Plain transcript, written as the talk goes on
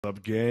What's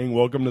up, gang?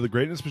 Welcome to the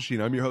Greatness Machine.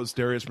 I'm your host,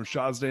 Darius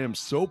Mershazday. I'm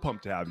so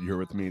pumped to have you here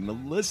with me. Now,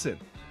 listen,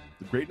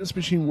 the Greatness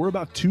Machine, we're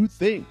about two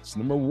things.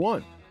 Number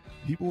one,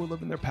 people who are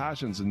living their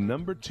passions. And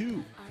number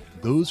two,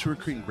 those who are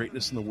creating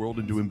greatness in the world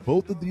and doing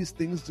both of these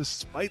things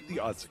despite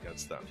the odds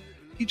against them.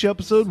 Each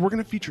episode, we're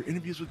going to feature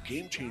interviews with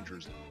game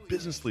changers,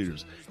 business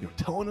leaders,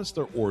 telling us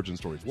their origin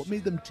stories, what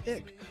made them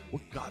tick,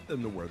 what got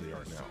them to where they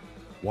are now.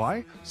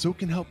 Why? So it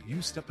can help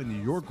you step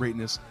into your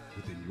greatness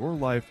within your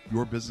life,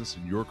 your business,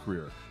 and your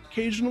career.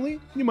 Occasionally,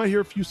 you might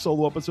hear a few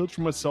solo episodes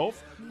from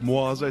myself,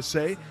 more as I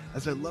say,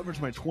 as I leverage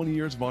my 20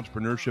 years of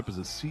entrepreneurship as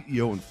a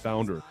CEO and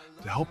founder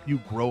to help you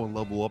grow and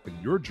level up in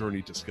your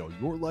journey to scale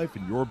your life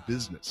and your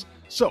business.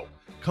 So,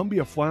 come be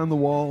a fly on the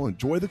wall,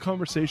 enjoy the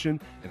conversation,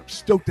 and I'm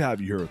stoked to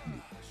have you here with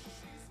me.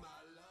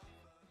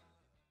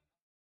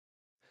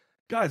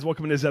 Guys,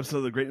 welcome to this episode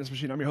of The Greatness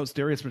Machine. I'm your host,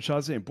 Darius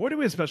Mershazday, and boy, do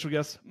we have a special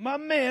guest. My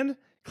man,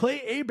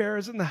 Clay Hebert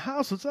is in the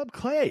house. What's up,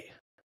 Clay?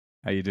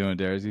 How you doing,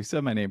 Darius? You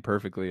said my name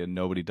perfectly, and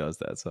nobody does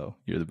that, so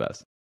you're the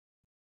best.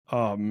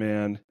 Oh,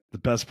 man. The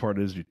best part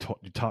is you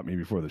taught me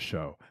before the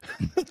show.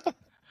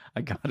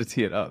 I got to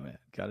tee it up, man.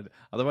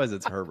 Otherwise,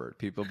 it's Herbert.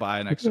 People buy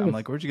an extra. I'm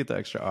like, where'd you get the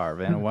extra R?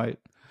 Vanna White?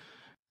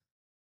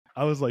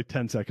 I was like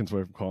 10 seconds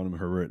away from calling him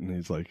Herbert, and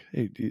he's like,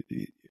 hey,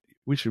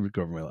 we should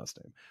go over my last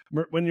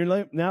name. When you're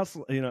like, now,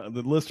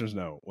 the listeners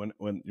know,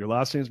 when your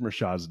last name's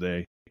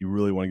Mershazday, you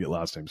really want to get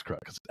last names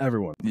correct, because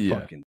everyone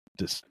fucking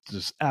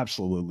just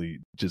absolutely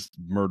just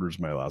murders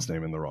my last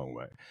name in the wrong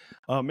way.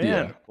 Oh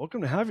man,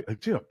 welcome to have you.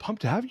 Dude, I'm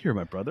pumped to have you here,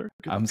 my brother.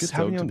 I'm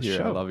stoked to be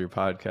here. I love your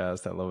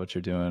podcast. I love what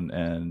you're doing,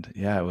 and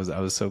yeah, I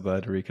was so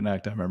glad to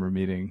reconnect. I remember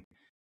meeting.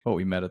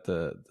 We met at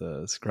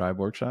the Scribe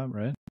workshop,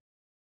 right?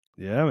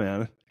 Yeah,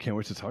 man. Can't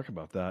wait to talk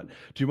about that.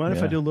 Do you mind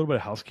if I do a little bit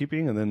of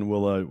housekeeping, and then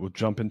we'll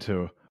jump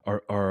into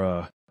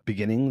our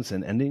beginnings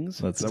and endings?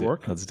 Does that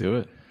work? Let's do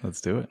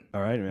it.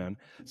 All right, man.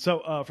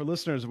 So for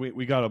listeners,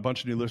 we got a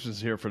bunch of new listeners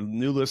here. For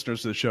new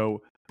listeners to the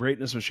show,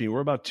 Greatness Machine,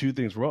 we're about two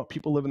things. We're about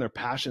people living their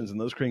passions and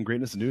those creating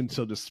greatness and doing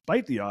so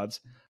despite the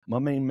odds. My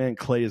main man,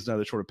 Clay, is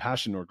neither short of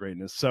passion nor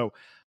greatness. So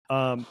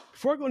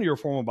before I go into your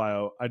formal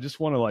bio, I just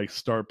want to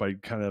start by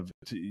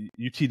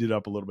you teed it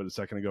up a little bit a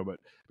second ago, but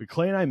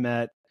Clay and I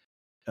met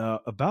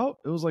it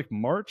was like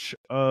March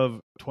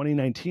of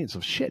 2019. So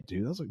shit,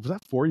 dude, was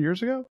that 4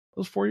 years ago? It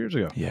was 4 years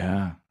ago.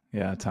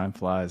 Yeah, time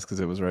flies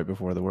because it was right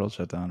before the world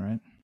shut down, right?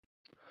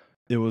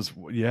 It was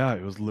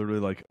literally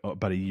like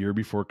about a year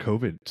before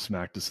COVID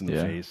smacked us in the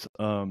face.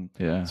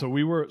 So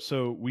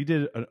we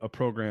did a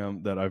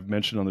program that I've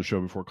mentioned on the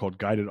show before called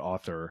Guided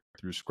Author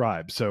through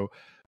Scribe. So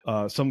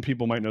some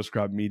people might know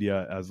Scribe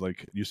Media as it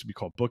used to be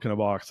called Book in a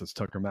Box. That's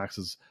Tucker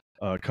Max's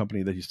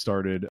company that he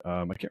started.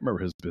 I can't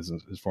remember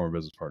his former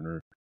business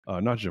partner,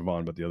 not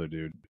Javon, but the other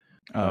dude.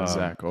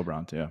 Zach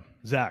Obrant, yeah.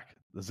 Zach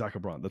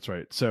Obrant, that's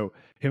right. So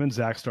him and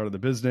Zach started the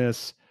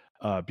business,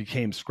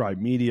 became Scribe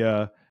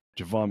Media.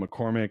 Javon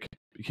McCormick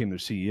became their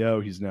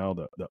CEO. He's now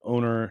the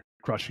owner,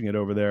 crushing it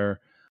over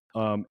there.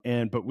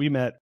 But we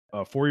met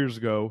 4 years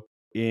ago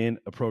in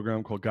a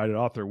program called Guided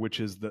Author,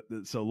 which is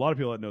so a lot of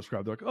people that know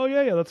Scribe, they're like, oh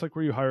yeah, that's like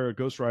where you hire a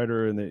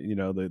ghostwriter and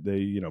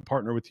they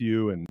partner with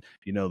you and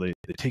they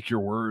take your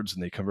words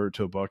and they convert it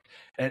to a book.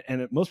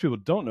 And most people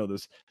don't know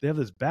this. They have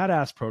this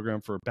badass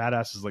program for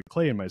badasses like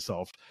Clay and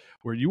myself,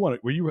 where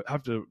you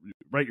have to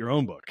write your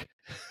own book.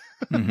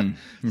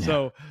 Mm-hmm.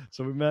 Yeah.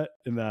 So we met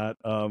in that,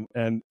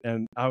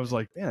 and I was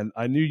like, man,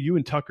 I knew you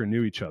and Tucker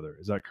knew each other.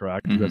 Is that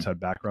correct? Mm-hmm. You guys had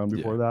background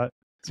before that?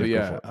 So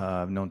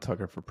I've known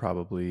Tucker for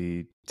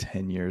probably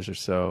 10 years or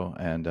so,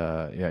 and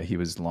he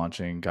was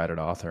launching Guided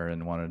Author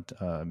and wanted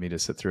me to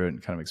sit through it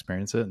and kind of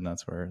experience it, and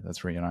that's where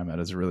you and I met.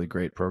 It's a really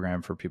great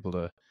program for people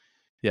to,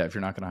 if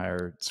you're not going to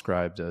hire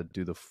Scribe to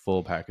do the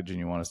full package and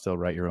you want to still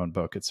write your own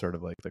book, it's sort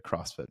of like the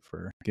CrossFit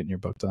for getting your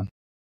book done.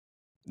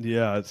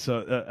 Yeah.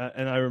 So,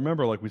 and I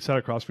remember we sat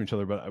across from each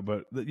other,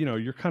 but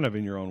you're kind of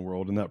in your own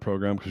world in that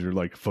program because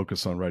you're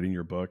focused on writing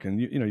your book,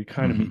 and you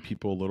kind of meet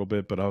people a little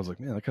bit. But I was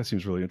like, man, that guy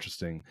seems really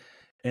interesting.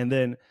 And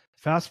then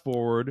fast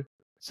forward,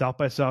 South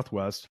by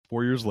Southwest,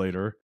 4 years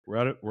later, we're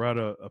at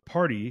a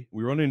party.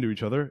 We run into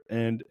each other,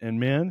 and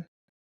man,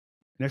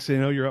 next thing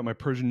you know, you're at my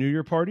Persian New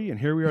Year party, and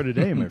here we are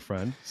today, my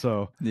friend.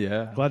 So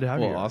glad to have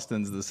you here. Well,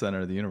 Austin's the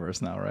center of the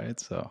universe now, right?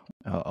 So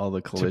all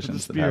the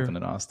collisions that happen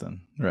in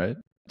Austin, right?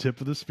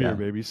 Tip of the spear,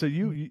 baby. So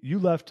you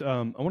left.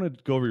 I want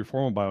to go over your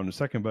formal bio in a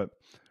second, but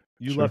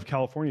you left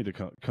California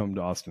to come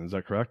to Austin. Is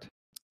that correct?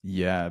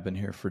 Yeah, I've been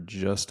here for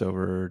just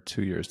over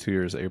 2 years. 2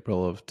 years,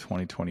 April of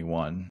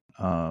 2021.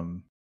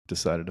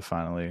 Decided to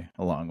finally,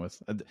 along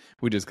with,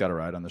 we just got a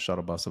ride on the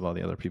shuttle bus of all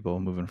the other people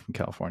moving from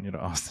California to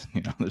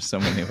Austin. There's so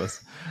many of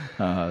us.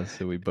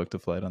 So we booked a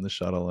flight on the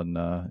shuttle, and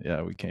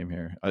we came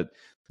here.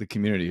 The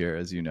community here,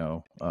 as you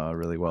know,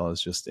 really well,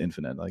 is just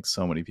infinite. Like,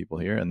 so many people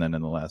here, and then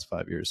in the last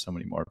 5 years, so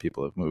many more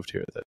people have moved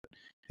here that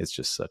it's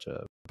just such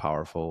a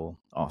powerful,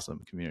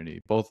 awesome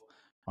community, both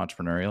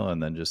entrepreneurial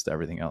and then just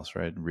everything else,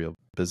 right? Real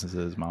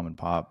businesses, mom and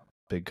pop,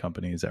 big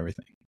companies,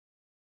 everything.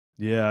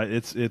 Yeah,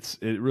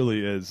 it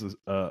really is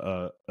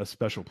a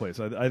special place.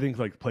 I think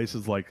like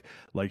places like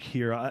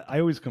here, I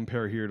always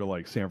compare here to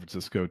like San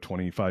Francisco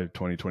 25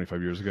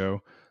 years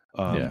ago.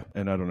 Yeah.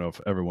 And I don't know if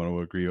everyone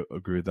will agree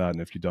with that.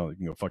 And if you don't, you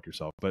can go fuck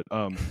yourself. But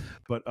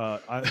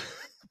I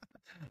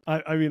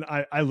I mean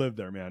I lived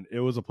there, man. It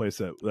was a place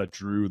that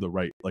drew the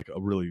right, like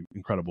a really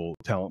incredible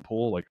talent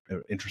pool, like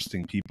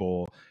interesting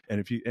people.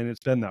 And it's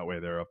been that way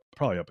there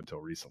probably up until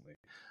recently.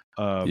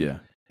 Um, Yeah.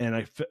 and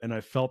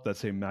I felt that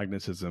same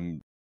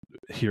magnetism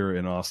here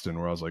in Austin,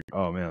 where I was like,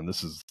 oh man,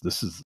 this is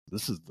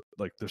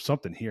like there's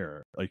something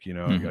here. Like, I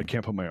Hmm.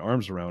 can't put my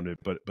arms around it,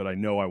 but I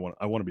know I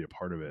want to be a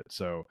part of it.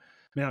 So,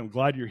 man, I'm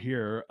glad you're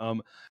here. If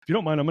you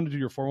don't mind, I'm going to do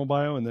your formal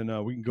bio, and then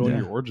we can go into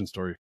Yeah. your origin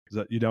story. Is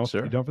that you down? You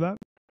Sure. down for that?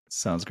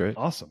 Sounds great.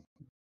 Awesome.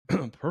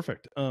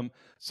 Perfect.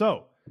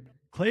 So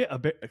Clay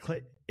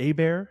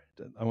Bear.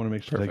 I want to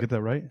make sure. Did I get Perfect.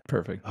 that right?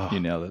 Perfect. Oh, You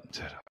nailed it.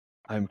 dude,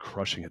 I'm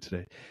crushing it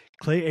today.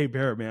 Clay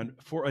Bear, man.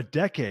 For a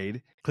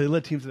decade, Clay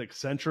led teams at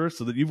Accenture,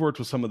 so that you've worked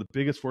with some of the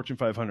biggest Fortune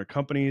 500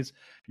 companies.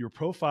 You were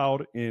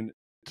profiled in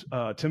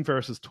Tim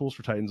Ferriss's Tools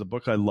for Titans, a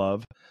book I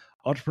love,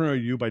 Entrepreneur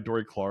You by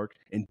Dory Clark,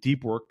 and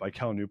Deep Work by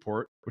Cal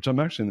Newport, which I'm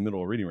actually in the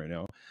middle of reading right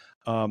now.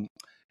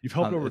 You've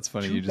helped over It's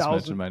funny you just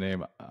 2,000. mentioned my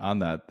name on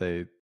that.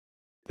 They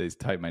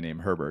type my name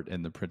Herbert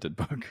in the printed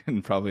book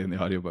and probably in the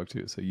audiobook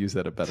too. So you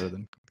said it better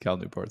than Cal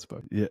Newport's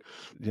book.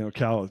 Yeah,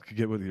 Cal,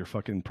 get with your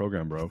fucking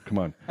program, bro. Come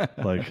on,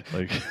 like,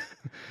 like,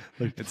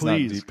 It's not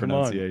please, deep come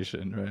on.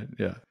 pronunciation, right?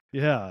 Yeah.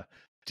 Yeah,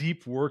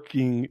 deep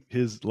working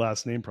his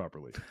last name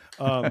properly.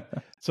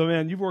 So,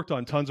 man, you've worked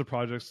on tons of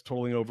projects,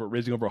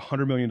 raising over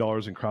 $100 million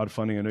in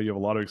crowdfunding. I know you have a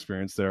lot of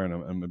experience there, and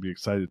I'm going to be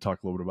excited to talk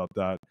a little bit about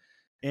that.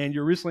 And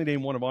you're recently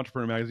named one of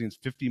Entrepreneur Magazine's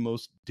 50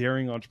 most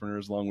daring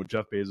entrepreneurs, along with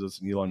Jeff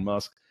Bezos and Elon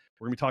Musk.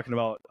 We're going to be talking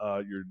about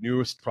your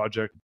newest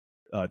project,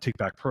 Take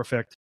Back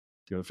Perfect.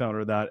 You're the founder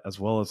of that, as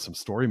well as some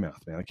story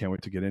math, man. I can't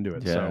wait to get into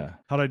it. Yeah, So,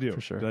 how'd I do?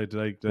 for sure. Did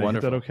I hit that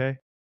Wonderful. okay?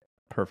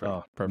 Perfect.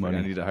 Oh, Perfect. money,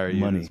 I need to hire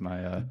you money.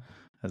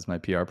 as my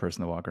PR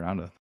person to walk around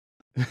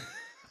with.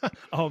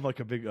 I'll have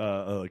like a big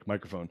like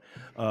microphone,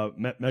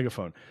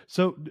 megaphone.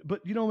 So,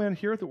 but man,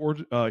 here at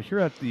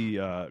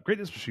the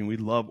Greatness Machine, we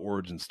love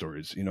origin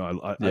stories.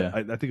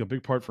 I think a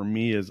big part for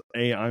me is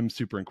I'm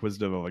super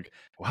inquisitive of like,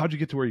 well, how'd you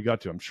get to where you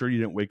got to? I'm sure you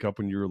didn't wake up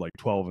when you were like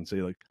 12 and say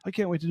like, I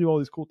can't wait to do all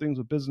these cool things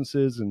with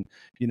businesses and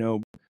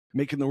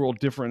making the world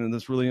different in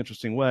this really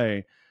interesting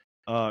way.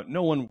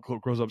 No one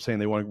grows up saying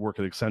they want to work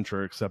at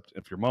Accenture, except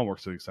if your mom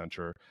works at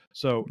Accenture.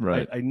 So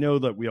Right. I know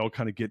that we all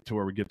kind of get to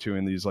where we get to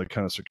in these like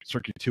kind of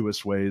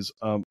circuitous ways.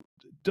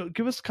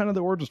 Give us kind of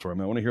the origin story.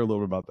 I want to hear a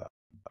little bit about that.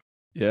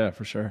 Yeah,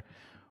 for sure.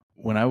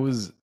 When I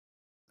was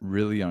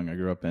really young, I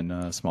grew up in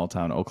a small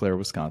town, Eau Claire,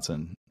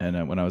 Wisconsin.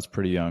 And when I was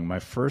pretty young, my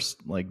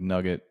first like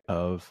nugget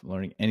of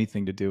learning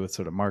anything to do with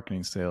sort of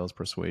marketing, sales,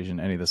 persuasion,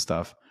 any of this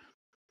stuff,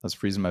 I was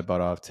freezing my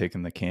butt off,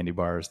 taking the candy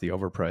bars, the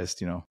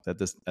overpriced, at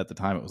the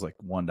time it was like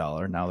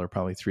 $1. Now they're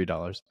probably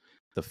 $3.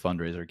 The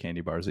fundraiser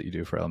candy bars that you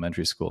do for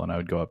elementary school. And I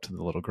would go up to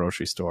the little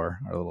grocery store,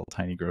 our little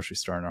tiny grocery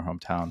store in our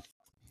hometown.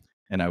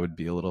 And I would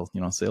be a little,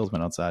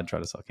 salesman outside, try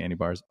to sell candy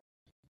bars.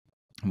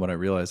 And what I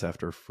realized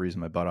after freezing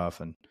my butt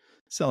off and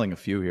selling a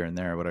few here and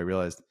there, what I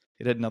realized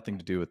it had nothing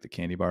to do with the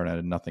candy bar and it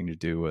had nothing to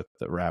do with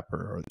the wrapper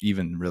or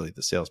even really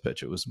the sales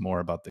pitch. It was more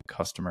about the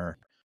customer.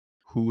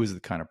 Who is the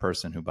kind of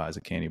person who buys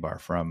a candy bar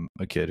from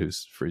a kid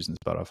who's freezing his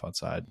butt off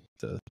outside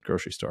the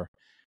grocery store?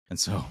 And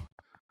so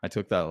I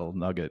took that little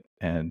nugget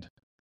and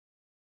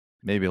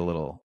maybe a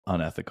little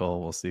unethical,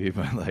 we'll see,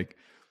 but like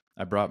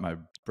I brought my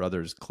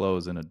brother's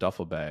clothes in a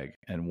duffel bag.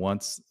 And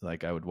once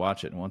like I would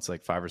watch it and once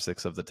like 5 or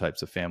 6 of the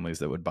types of families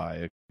that would buy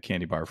a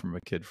candy bar from a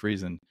kid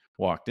freezing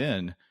walked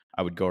in,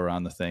 I would go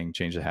around the thing,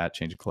 change the hat,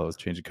 change the clothes,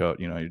 change the coat.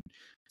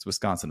 It's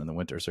Wisconsin in the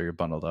winter, so you're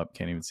bundled up,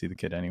 can't even see the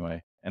kid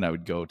anyway. And I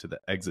would go to the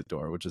exit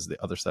door, which is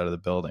the other side of the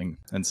building,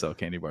 and sell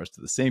candy bars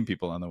to the same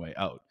people on the way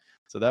out.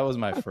 So that was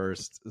my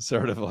first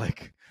sort of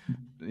like,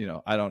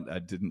 I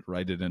didn't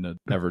write it in a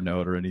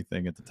Evernote or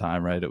anything at the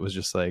time, right? It was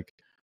just like,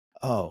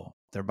 oh,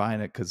 they're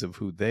buying it because of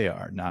who they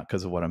are, not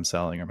because of what I'm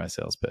selling or my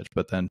sales pitch.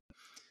 But then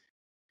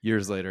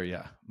years later,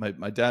 yeah,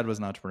 my dad was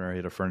an entrepreneur. He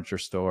had a furniture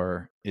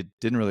store. It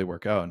didn't really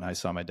work out. And I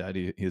saw my dad,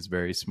 he was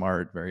very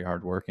smart, very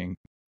hardworking.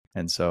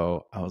 And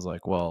so I was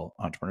like, well,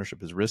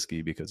 entrepreneurship is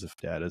risky because if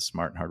dad is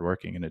smart and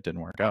hardworking and it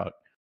didn't work out,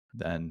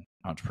 then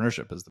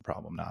entrepreneurship is the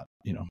problem, not,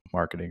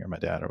 marketing or my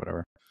dad or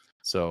whatever.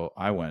 So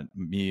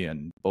me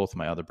and both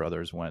my other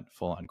brothers went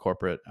full on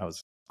corporate. I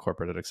was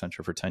corporate at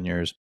Accenture for 10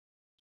 years.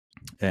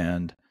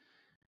 And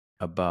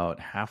about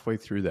halfway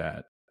through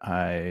that,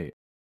 I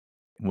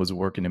was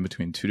working in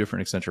between 2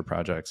 different Accenture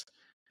projects,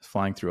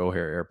 flying through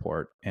O'Hare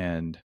Airport,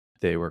 and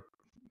I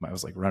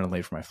was like running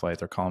late for my flight.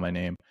 They're calling my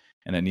name,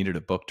 and I needed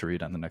a book to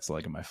read on the next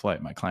leg of my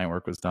flight. My client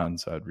work was done,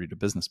 so I'd read a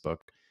business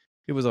book.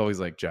 It was always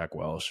like Jack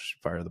Welch,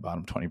 Fire to the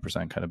Bottom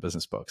 20% kind of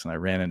business books. And I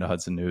ran into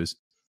Hudson News,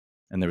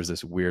 and there was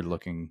this weird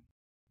looking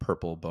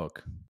purple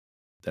book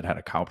that had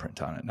a cow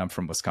print on it. And I'm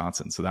from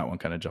Wisconsin, so that one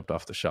kind of jumped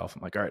off the shelf.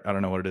 I'm like, all right, I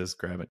don't know what it is.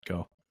 Grab it,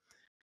 go.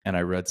 And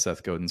I read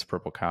Seth Godin's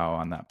Purple Cow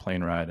on that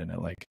plane ride, and it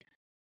like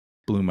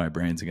blew my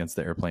brains against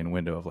the airplane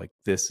window of like,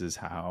 this is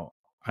how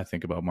I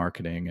think about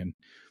marketing and,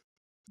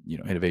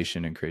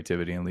 innovation and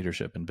creativity and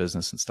leadership and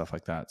business and stuff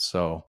like that.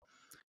 So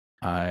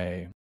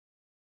I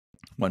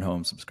went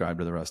home, subscribed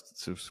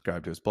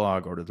to his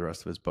blog, ordered the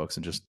rest of his books,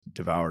 and just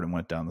devoured and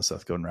went down the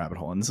Seth Godin rabbit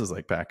hole. And this is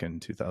like back in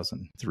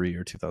 2003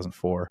 or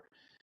 2004.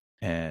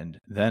 And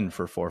then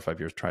for 4 or 5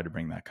 years, tried to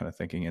bring that kind of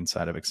thinking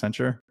inside of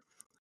Accenture.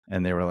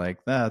 And they were like,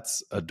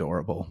 that's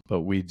adorable.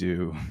 But we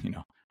do,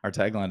 our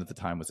tagline at the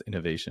time was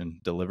innovation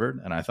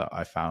delivered. And I thought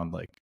I found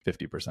like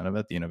 50% of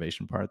it, the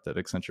innovation part that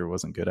Accenture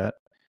wasn't good at.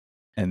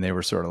 And they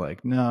were sort of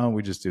like, no,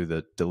 we just do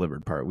the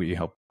delivered part. We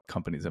help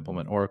companies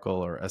implement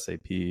Oracle or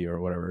SAP or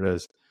whatever it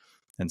is.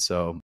 And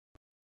so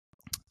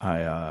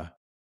I,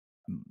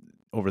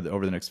 over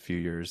the next few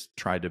years,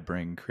 tried to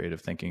bring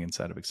creative thinking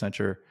inside of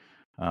Accenture.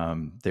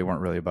 They weren't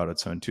really about it.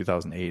 So in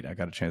 2008, I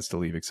got a chance to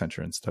leave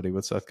Accenture and study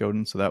with Seth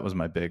Godin. So that was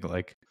my big,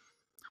 like,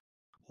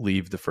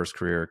 leave the first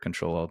career,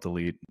 Control Alt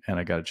Delete. And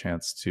I got a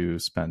chance to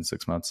spend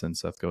 6 months in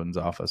Seth Godin's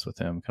office with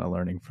him, kind of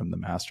learning from the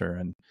master,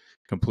 and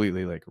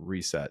completely like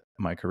reset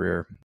my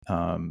career.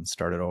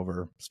 Started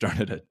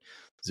at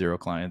 0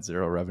 clients,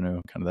 0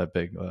 revenue, kind of that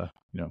big,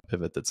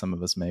 pivot that some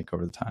of us make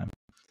over the time.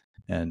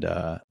 And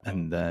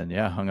then,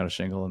 hung out a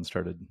shingle and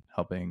started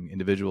helping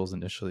individuals,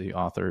 initially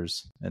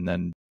authors, and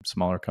then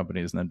smaller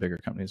companies, and then bigger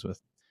companies with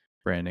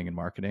branding and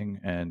marketing.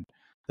 And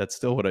that's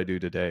still what I do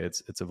today.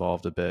 It's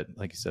evolved a bit,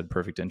 like you said,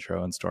 Perfect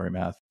Intro and Story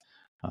Math,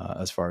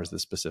 as far as the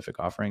specific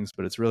offerings,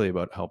 but it's really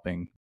about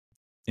helping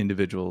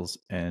individuals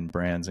and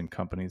brands and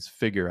companies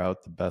figure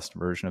out the best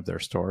version of their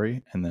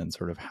story, and then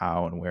sort of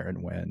how and where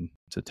and when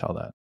to tell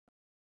that.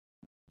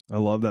 I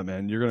love that,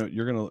 man. You're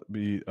gonna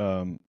be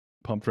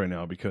pumped right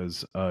now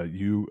because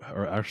you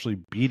are actually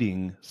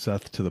beating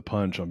Seth to the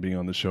punch on being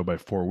on the show by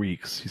 4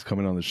 weeks. He's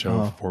coming on the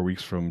show 4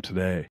 weeks from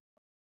today.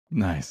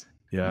 Nice.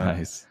 Yeah.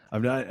 Nice.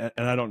 I'm not,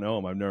 and I don't know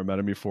him. I've never met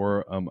him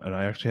before. And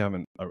I actually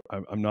haven't,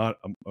 I'm not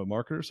a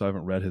marketer, so I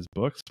haven't read his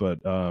books, but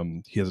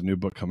he has a new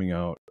book coming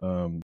out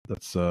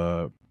that's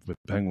with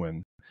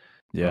Penguin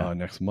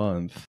next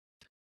month.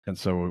 And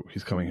so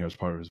he's coming here as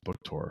part of his book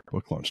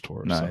launch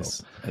tour.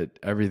 Nice.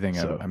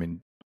 I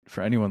mean,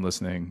 for anyone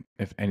listening,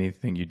 if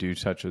anything you do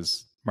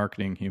touches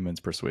marketing,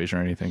 humans, persuasion,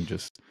 or anything,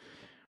 just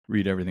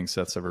read everything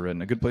Seth's ever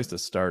written. A good place to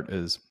start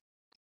is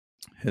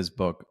his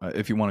book.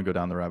 If you want to go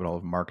down the rabbit hole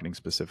of marketing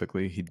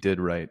specifically, he did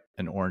write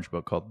an orange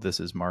book called This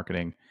Is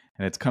Marketing.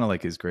 And it's kind of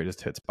like his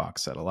greatest hits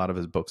box set. A lot of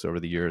his books over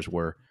the years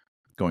were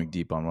going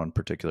deep on one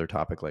particular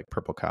topic, like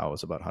Purple Cow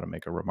was about how to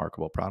make a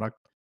remarkable product.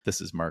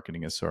 This Is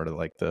Marketing is sort of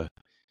like the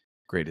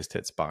greatest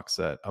hits box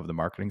set of the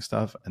marketing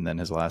stuff. And then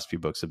his last few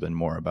books have been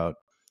more about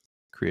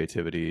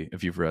creativity.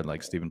 If you've read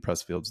like Stephen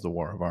Pressfield's The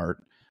War of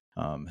Art,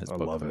 his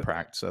book,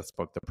 Seth's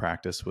book, The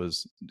Practice,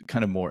 was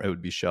kind of more, it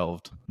would be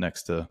shelved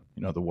next to,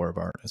 The War of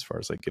Art as far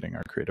as like getting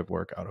our creative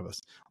work out of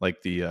us.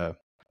 Like the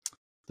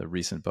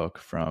recent book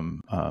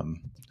from,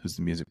 who's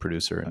the music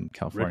producer in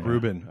California? Rick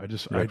Rubin. I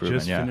just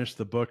finished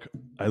the book.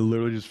 I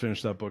literally just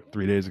finished that book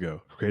 3 days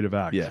ago. Creative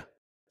Act. Yeah.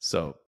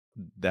 So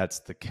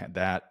that's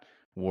that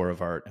War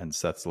of Art and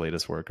Seth's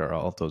latest work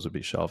those would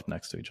be shelved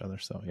next to each other.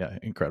 So yeah,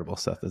 incredible.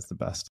 Seth is the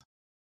best.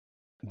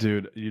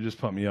 Dude, you just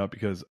pumped me up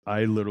because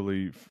I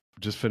literally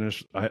just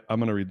finished. I'm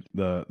going to read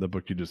the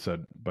book you just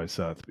said by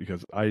Seth,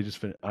 because I just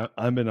finished.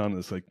 I've been on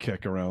this like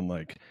kick around,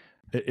 like,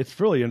 it's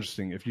really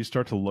interesting. If you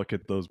start to look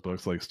at those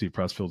books, like Steve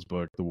Pressfield's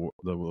book, the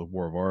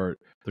War of Art,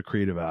 The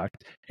Creative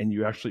Act, and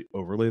you actually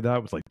overlay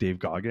that with like Dave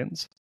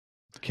Goggins,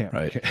 Can't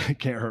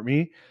Hurt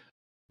Me.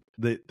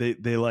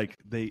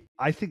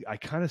 I think I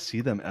kind of see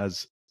them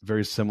as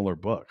very similar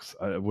books.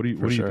 What do you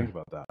think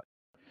about that?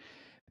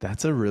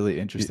 That's a really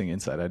interesting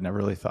insight. I'd never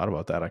really thought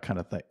about that. I kind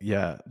of think,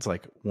 it's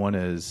like one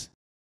is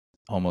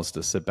almost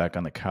to sit back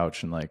on the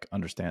couch and like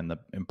understand the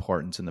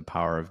importance and the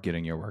power of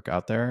getting your work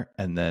out there.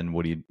 And then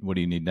what do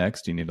you need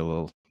next? You need a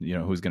little,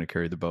 who's going to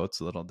carry the boats?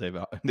 A little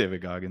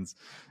David Goggins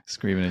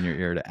screaming in your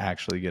ear to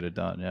actually get it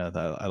done. Yeah,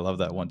 I love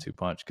that 1-2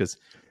 punch, because,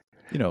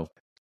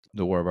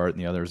 The War of Art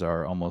and the others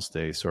are almost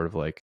a sort of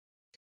like,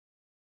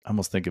 I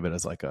almost think of it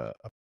as like a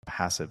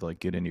passive, like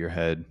get into your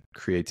head,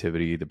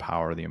 creativity, the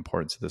power, the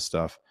importance of this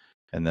stuff.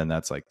 And then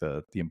that's like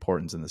the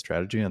importance in the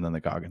strategy. And then the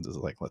Goggins is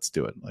like, let's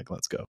do it. Like,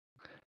 let's go.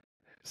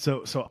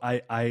 So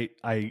I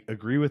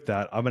agree with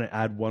that. I'm going to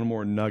add one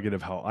more nugget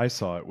of how I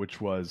saw it,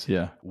 which was,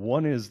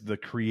 one is the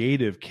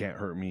creative Can't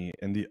Hurt Me,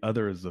 and the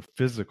other is the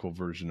physical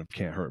version of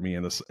Can't Hurt Me.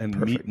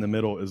 And meet in the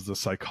middle is the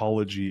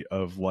psychology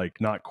of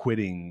like not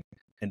quitting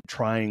and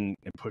trying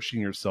and pushing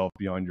yourself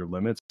beyond your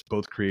limits,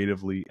 both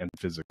creatively and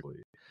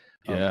physically.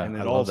 And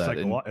it all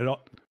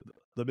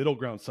the middle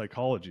ground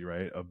psychology,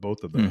 right, of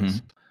both of those. Mm-hmm.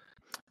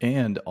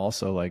 And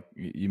also, like,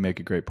 you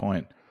make a great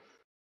point.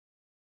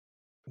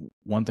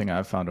 One thing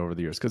I've found over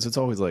the years, because it's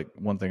always like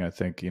one thing I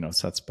think,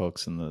 Seth's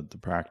books and the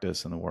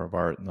Practice and The War of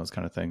Art and those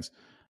kind of things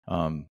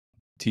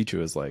teach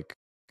you is like,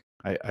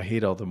 I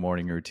hate all the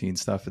morning routine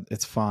stuff.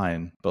 It's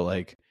fine, but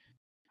like,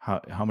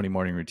 how many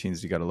morning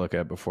routines do you got to look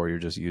at before you're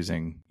just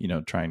using,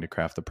 trying to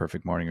craft the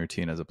perfect morning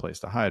routine as a place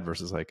to hide,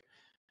 versus like,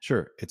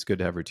 Sure, it's good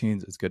to have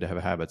routines. It's good to have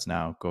habits.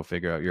 Now go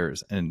figure out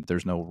yours. And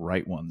there's no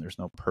right one. There's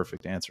no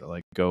perfect answer.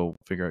 Like go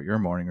figure out your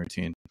morning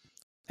routine.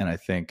 And I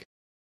think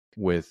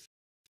with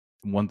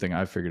one thing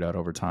I've figured out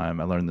over time,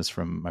 I learned this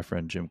from my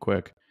friend Jim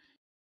Quick.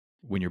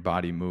 When your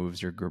body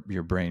moves, your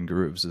brain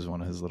grooves is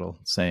one of his little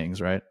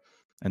sayings, right?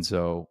 And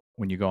so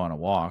when you go on a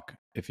walk,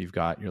 if you've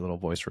got your little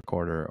voice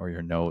recorder or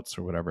your notes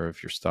or whatever,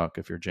 if you're stuck,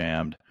 if you're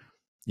jammed,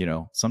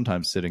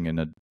 sometimes sitting in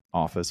an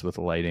office with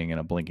lighting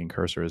and a blinking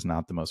cursor is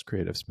not the most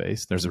creative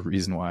space. There's a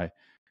reason why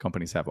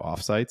companies have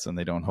offsites and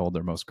they don't hold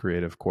their most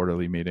creative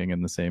quarterly meeting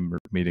in the same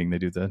meeting they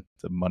do the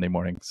Monday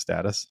morning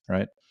status,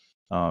 right?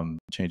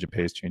 Change of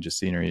pace, change of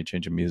scenery,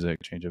 change of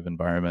music, change of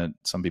environment.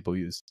 Some people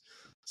use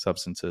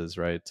substances,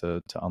 right,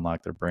 to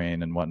unlock their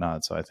brain and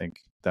whatnot. So I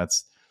think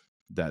that's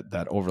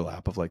that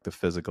overlap of like the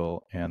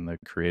physical and the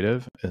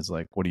creative is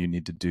like, what do you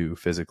need to do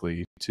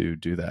physically to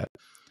do that?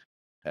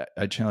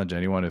 I challenge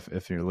anyone,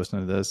 if you're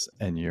listening to this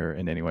and you're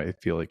in any way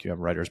feel like you have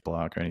writer's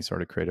block or any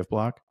sort of creative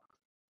block,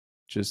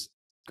 just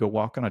go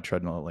walk on a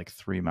treadmill at like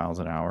 3 miles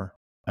an hour.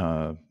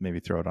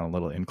 Maybe throw it on a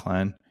little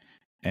incline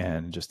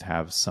and just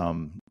have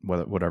some,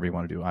 whatever you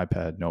want to do,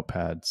 iPad,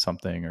 notepad,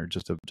 something, or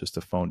just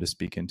a phone to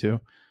speak into.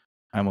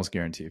 I almost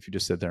guarantee if you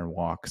just sit there and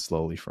walk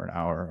slowly for an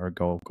hour or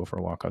go for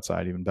a walk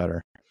outside, even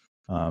better,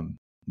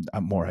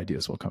 more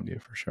ideas will come to you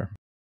for sure.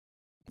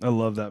 I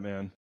love that,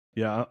 man.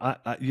 Yeah.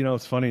 I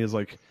it's funny is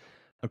like,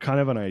 I'm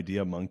kind of an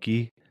idea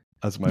monkey,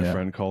 as my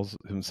friend calls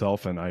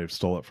himself, and I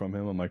stole it from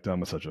him. I'm like,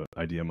 I'm such an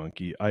idea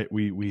monkey.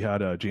 We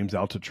had James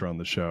Altucher on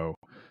the show.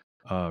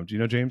 Do you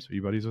know James? Are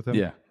you buddies with him?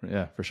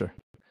 Yeah, for sure.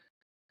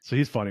 So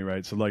he's funny,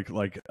 right? So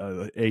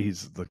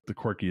he's the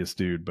quirkiest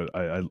dude, but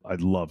I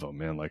love him,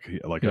 man.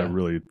 I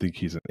really think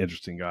he's an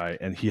interesting guy,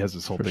 and he has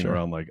this whole thing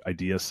around like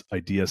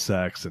idea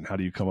sex and how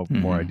do you come up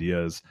with more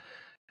ideas,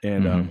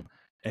 and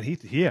and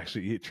he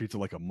actually treats it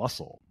like a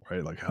muscle,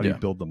 right? Like how do you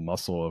build the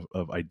muscle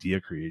of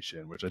idea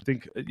creation, which I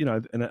think,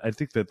 and I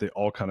think that they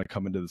all kind of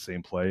come into the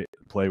same play,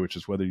 which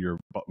is whether you're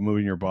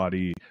moving your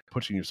body,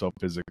 pushing yourself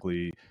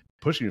physically,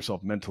 pushing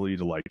yourself mentally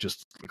to like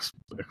just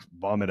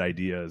vomit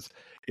ideas.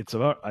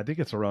 I think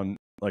it's around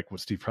like what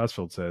Steve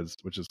Pressfield says,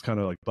 which is kind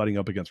of like butting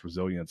up against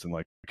resilience and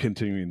like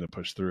continuing to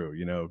push through,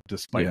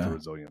 despite the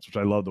resilience, which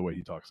I love the way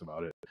he talks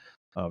about it.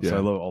 So I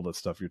love all the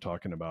stuff you're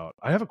talking about.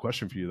 I have a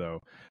question for you though.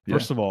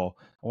 First of all,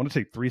 I want to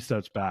take 3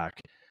 steps back.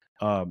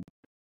 I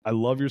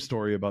love your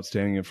story about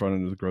standing in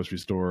front of the grocery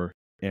store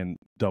and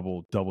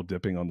double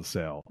dipping on the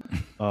sale.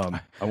 I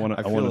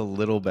feel a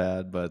little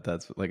bad, but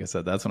that's, like I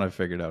said, that's when I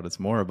figured out it's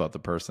more about the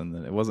person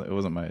than it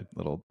wasn't my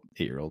little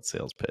 8-year-old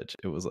sales pitch.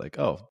 It was like,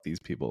 oh, these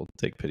people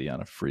take pity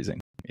on a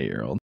freezing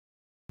 8-year-old.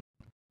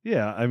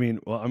 Yeah, I mean,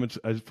 well,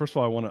 first of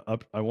all,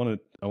 I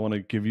want to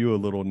give you a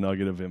little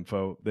nugget of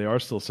info. They are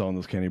still selling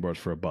those candy bars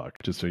for $1,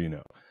 just so you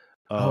know.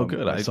 Oh,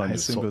 good. I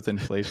assumed with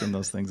inflation,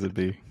 those things would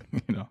be,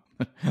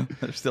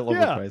 they're still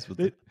overpriced.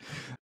 But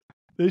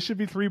they should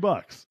be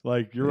 $3.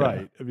 Like you're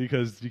right,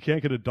 because you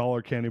can't get a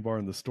 $1 candy bar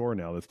in the store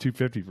now. That's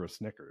 $2.50 for a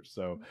Snickers.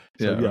 So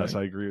yes,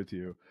 I agree with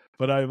you.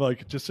 But I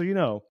like, just so you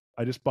know,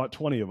 I just bought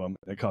 20 of them.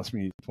 It cost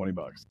me $20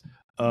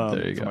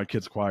 for my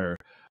kid's choir.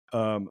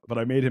 But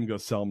I made him go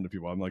sell them to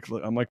people. I'm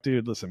like,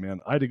 dude, listen, man,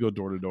 I had to go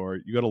door to door.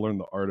 You got to learn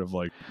the art of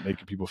like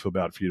making people feel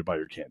bad for you to buy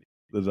your candy.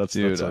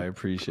 I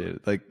appreciate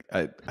it. Like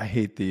I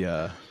hate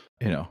the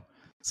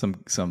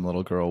some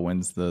little girl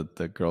wins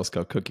the Girl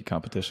Scout cookie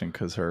competition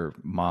because her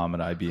mom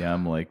at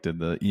IBM like did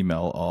the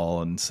email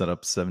all and set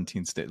up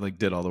 17 state, like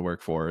did all the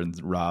work for her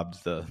and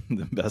robbed the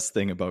best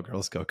thing about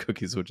Girl Scout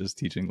cookies, which is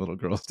teaching little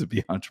girls to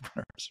be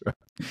entrepreneurs. Right?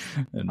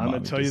 And I'm gonna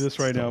tell you this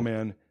right now,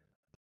 man.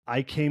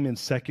 I came in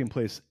second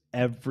place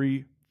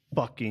every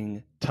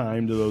fucking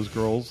time to those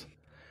girls.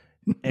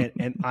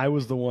 and I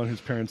was the one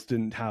whose parents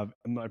didn't have.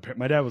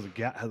 My dad was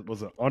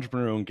an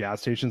entrepreneur who owned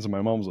gas stations, and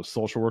my mom was a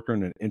social worker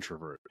and an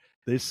introvert.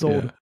 They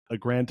sold a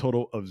grand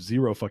total of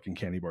 0 fucking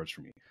candy bars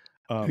for me,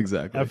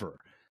 ever.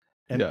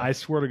 And I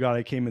swear to God,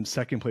 I came in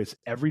second place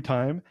every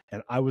time,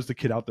 and I was the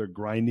kid out there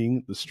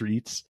grinding the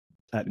streets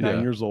at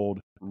 9 years old,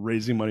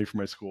 raising money for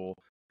my school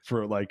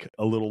for like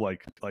a little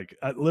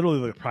literally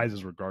the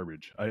prizes were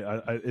garbage.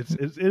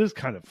 It is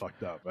kind of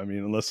fucked up. I mean,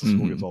 unless the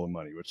school gets all the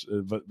money, which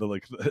but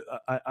like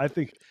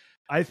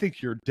I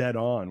think you're dead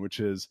on, which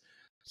is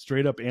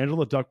straight up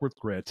Angela Duckworth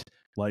grit.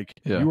 Like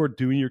you are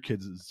doing your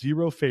kids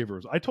 0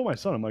 favors. I told my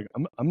son, I'm like,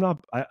 I'm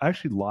not. I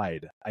actually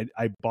lied.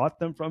 I bought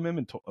them from him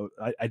and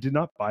I did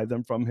not buy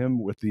them from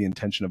him with the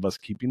intention of us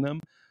keeping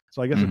them.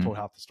 So I guess I told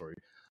half the story.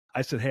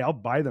 I said, hey, I'll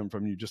buy them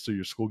from you just so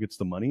your school gets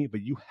the money,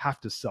 but you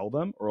have to sell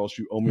them or else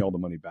you owe me all the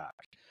money back.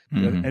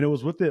 And it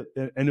was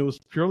and it was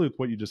purely with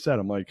what you just said.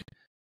 I'm like,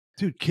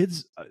 dude,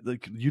 kids,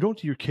 like you don't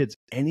do your kids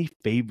any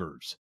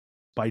favors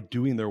by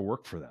doing their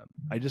work for them.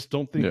 I just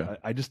don't think,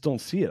 I just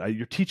don't see it.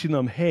 You're teaching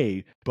them,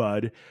 hey,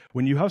 bud,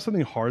 when you have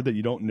something hard that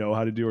you don't know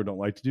how to do or don't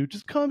like to do,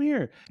 just come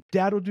here.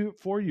 Dad will do it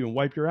for you and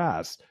wipe your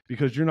ass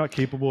because you're not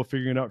capable of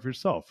figuring it out for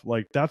yourself.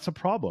 Like that's a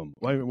problem.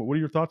 What are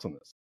your thoughts on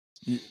this?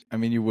 I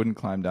mean, you wouldn't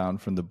climb down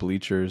from the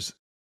bleachers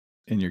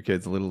in your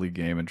kid's little league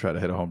game and try to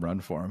hit a home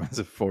run for him as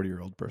a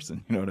 40-year-old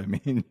person. You know what I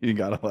mean? You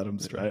got to let him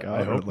strike out.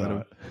 I hope let not.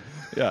 him.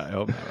 Yeah, I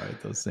hope not.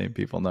 Right? Those same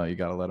people. No, you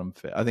got to let them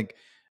fail. I think,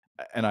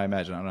 and I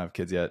imagine I don't have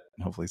kids yet,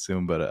 hopefully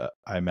soon, but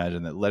I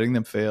imagine that letting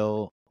them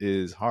fail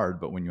is hard.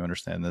 But when you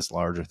understand this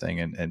larger thing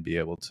and be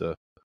able to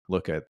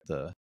look at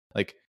the,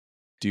 like,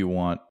 do you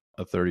want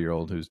a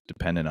 30-year-old who's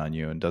dependent on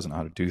you and doesn't know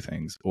how to do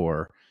things,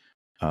 or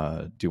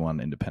do you want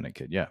an independent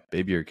kid? Yeah,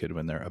 baby your kid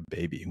when they're a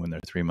baby, when they're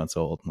 3 months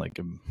old, like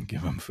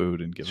give them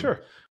food and give them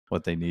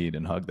what they need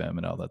and hug them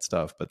and all that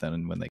stuff. But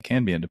then when they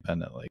can be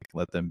independent, like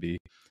let them be.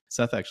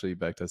 Seth, actually,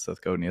 back to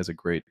Seth Godin, he has a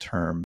great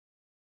term.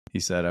 He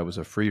said, I was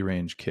a free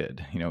range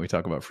kid. You know, we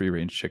talk about free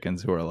range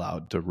chickens who are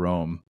allowed to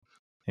roam.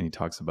 And he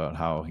talks about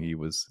how he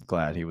was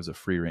glad he was a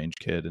free range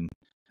kid and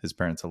his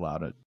parents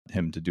allowed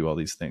him to do all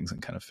these things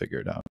and kind of figure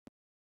it out.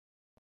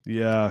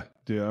 Yeah,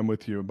 dude, I'm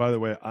with you. By the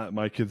way,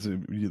 my kids,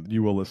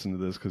 you will listen to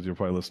this because you'll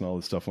probably listen to all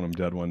this stuff when I'm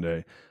dead one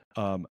day.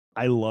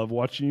 I love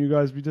watching you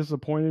guys be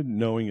disappointed,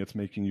 knowing it's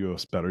making you a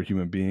better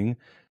human being.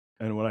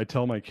 And what I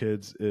tell my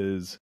kids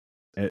is,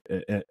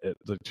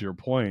 to your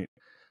point,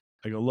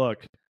 I go,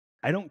 look,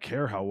 I don't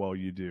care how well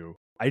you do.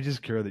 I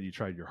just care that you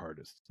tried your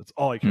hardest. That's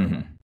all I care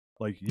about.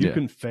 Like you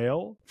can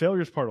fail.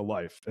 Failure is part of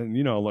life. And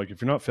you know, like if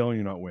you're not failing,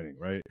 you're not winning,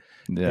 right?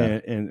 Yeah.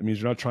 And it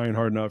means you're not trying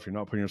hard enough. You're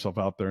not putting yourself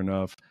out there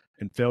enough.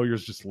 And failure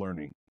is just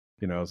learning.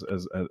 You know,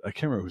 as I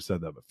can't remember who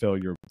said that, but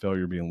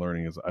failure being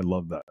learning is, I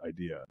love that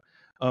idea.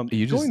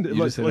 You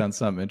just hit on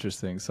something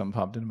interesting. Something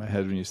popped into my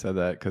head when you said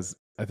that, because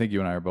I think you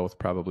and I are both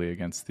probably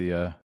against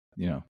the,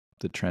 you know,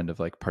 the trend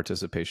of like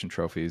participation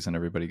trophies and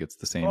everybody gets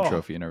the same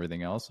trophy and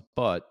everything else.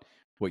 But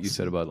what you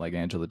said about like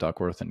Angela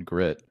Duckworth and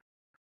grit,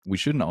 we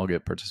shouldn't all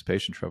get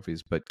participation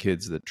trophies, but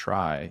kids that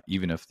try,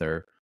 even if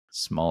they're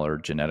smaller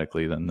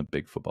genetically than the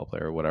big football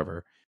player or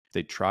whatever,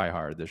 they try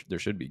hard. There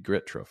should be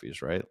grit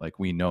trophies, right? Like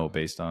we know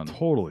based on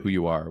who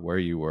you are, where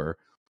you were,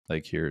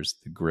 like here's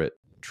the grit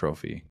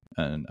trophy.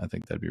 And I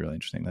think that'd be really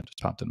interesting. That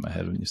just popped into my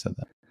head when you said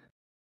that.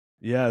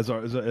 Yeah, as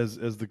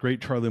the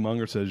great Charlie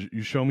Munger says,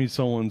 you show me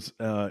someone's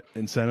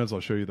incentives, I'll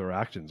show you their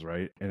actions,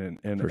 right? And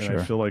sure.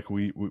 I feel like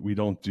we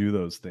don't do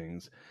those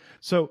things.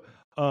 So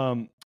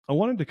I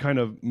wanted to kind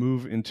of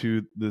move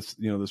into this,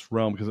 you know, this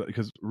realm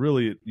because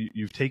really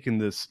you've taken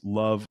this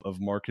love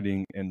of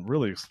marketing and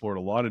really explored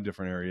a lot of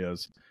different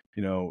areas,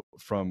 you know,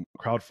 from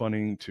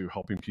crowdfunding to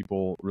helping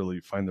people really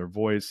find their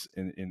voice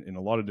in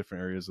a lot of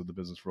different areas of the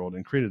business world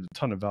and created a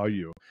ton of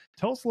value.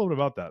 Tell us a little bit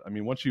about that. I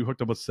mean, once you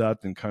hooked up with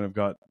Seth and kind of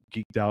got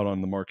geeked out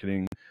on the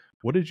marketing,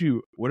 where did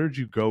you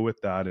go with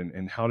that?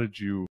 And how did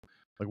you,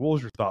 like, what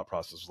was your thought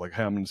process? Like,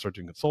 hey, I'm going to start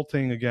doing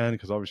consulting again,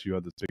 because obviously you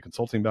had this big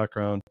consulting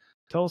background.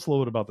 Tell us a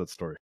little bit about that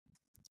story.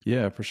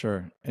 Yeah, for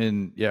sure.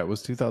 And yeah, it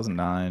was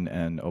 2009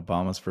 and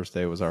Obama's first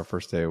day was our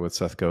first day with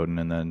Seth Godin.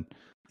 And then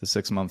the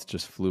 6 months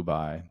just flew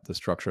by. The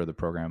structure of the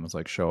program was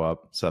like, show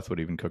up. Seth would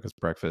even cook us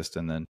breakfast.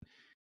 And then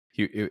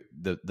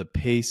the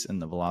pace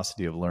and the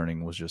velocity of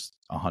learning was just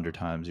 100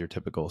 times your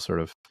typical sort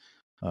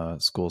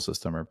of school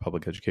system or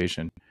public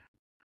education.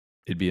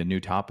 It'd be a new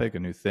topic, a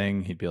new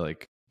thing. He'd be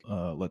like,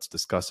 let's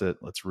discuss it.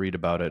 Let's read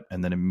about it.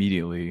 And then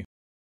immediately,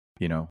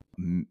 you know,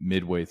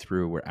 midway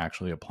through, we're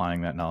actually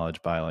applying that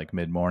knowledge. By like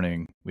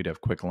mid-morning, we'd have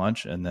quick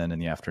lunch. And then in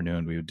the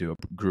afternoon, we would do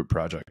a group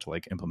project to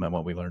like implement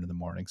what we learned in the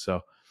morning.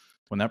 So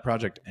when that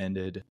project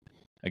ended,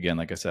 again,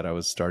 like I said, I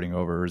was starting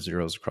over,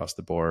 zeros across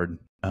the board,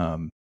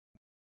 hung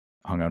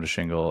out a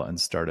shingle and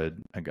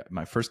started.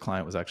 My first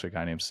client was actually a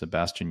guy named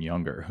Sebastian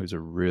Younger, who's a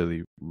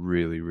really,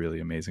 really,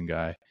 really amazing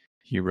guy.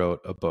 He wrote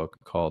a book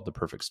called The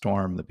Perfect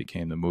Storm that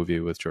became the movie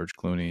with George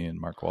Clooney and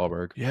Mark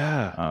Wahlberg.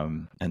 Yeah.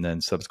 And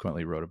then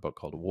subsequently wrote a book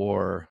called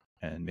War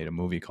and made a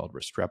movie called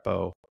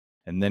Restrepo.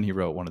 And then he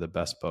wrote one of the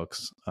best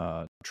books,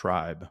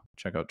 Tribe.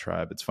 Check out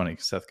Tribe. It's funny,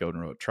 Seth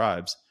Godin wrote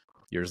Tribes.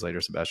 Years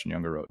later, Sebastian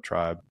Younger wrote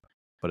Tribe,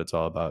 but it's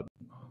all about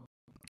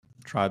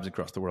tribes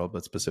across the world,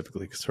 but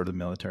specifically sort of the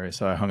military.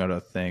 So I hung out a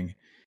thing.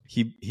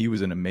 He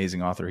was an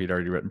amazing author. He'd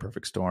already written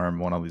Perfect Storm,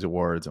 won all these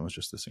awards, and was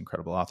just this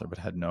incredible author, but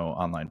had no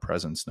online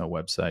presence, no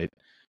website.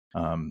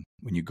 When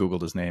you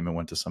Googled his name, it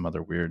went to some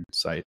other weird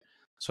site.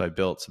 So I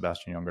built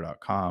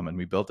SebastianYounger.com, and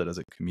we built it as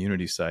a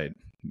community site.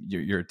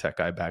 You're a tech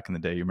guy back in the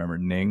day. You remember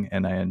Ning,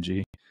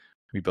 N-I-N-G?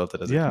 We built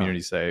it as a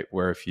community site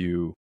where if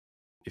you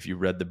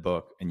read the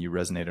book and you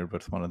resonated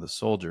with one of the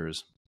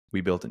soldiers,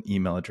 we built an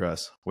email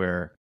address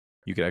where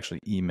you could actually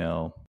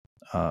email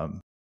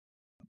the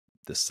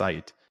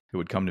site. It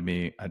would come to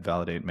me, I'd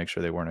validate, make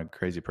sure they weren't a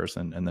crazy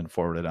person, and then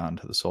forward it on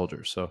to the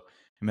soldiers. So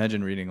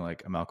imagine reading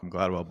like a Malcolm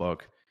Gladwell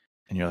book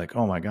and you're like,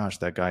 oh my gosh,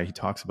 that guy, he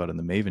talks about in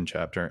the Maven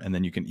chapter, and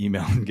then you can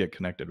email and get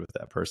connected with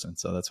that person.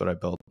 So that's what I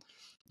built.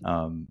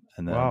 And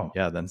then,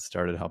 then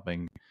started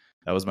helping.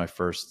 That was my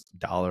first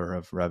dollar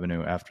of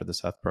revenue after the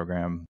Seth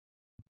program.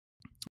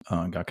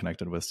 Got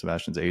connected with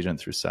Sebastian's agent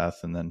through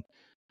Seth, and then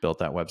built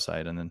that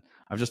website. And then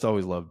I've just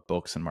always loved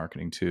books and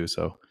marketing too.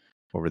 So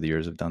over the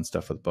years, I've done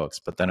stuff with books,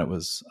 but then it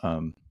was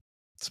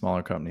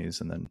smaller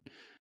companies and then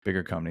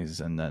bigger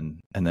companies. And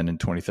then in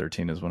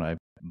 2013 is when I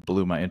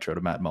blew my intro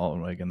to Matt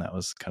Mullenweg. And that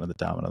was kind of the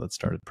domino that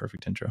started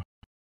Perfect Intro.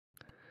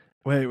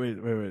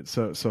 Wait.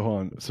 So hold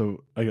on.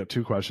 So I got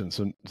two questions.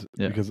 So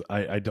Yeah. because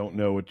I don't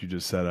know what you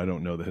just said, I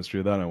don't know the history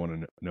of that. I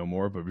want to know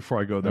more. But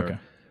before I go there, Okay.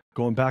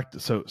 going back to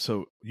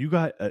so you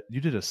got you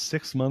did a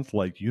 6 month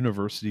like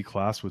university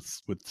class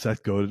with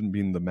Seth Godin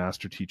being the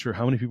master teacher.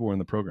 How many people were in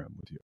the program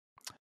with you?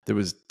 There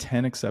was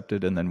 10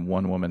 accepted, and then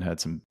one woman had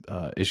some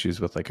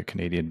issues with like a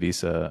Canadian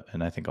visa,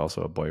 and I think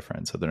also a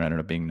boyfriend. So there ended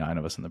up being 9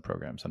 of us in the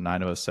program. So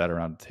 9 of us sat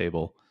around a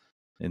table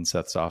in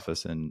Seth's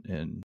office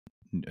in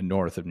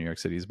north of New York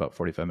City. Is about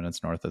 45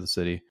 minutes north of the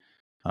city.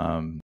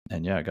 And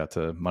yeah, I got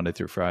to Monday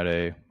through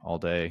Friday all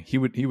day. He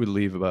would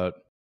leave about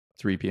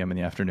 3 p.m. in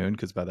the afternoon,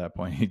 because by that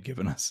point he'd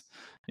given us,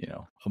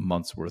 a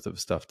month's worth of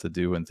stuff to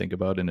do and think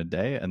about in a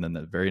day. And then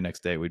the very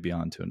next day we'd be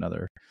on to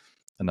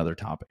another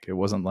topic. It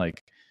wasn't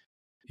like,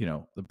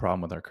 the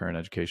problem with our current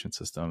education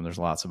system, there's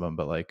lots of them,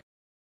 but like,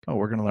 oh,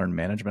 we're going to learn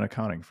management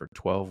accounting for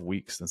 12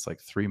 weeks. That's like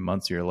 3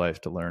 months of your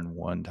life to learn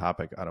one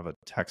topic out of a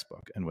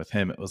textbook. And with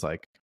him, it was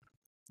like,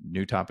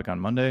 new topic on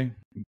Monday,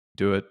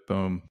 do it,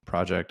 boom,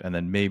 project. And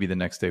then maybe the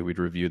next day we'd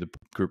review the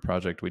group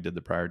project we did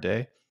the prior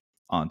day,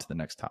 on to the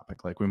next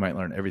topic. Like we might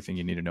learn everything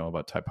you need to know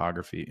about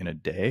typography in a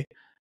day.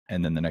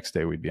 And then the next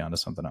day we'd be on to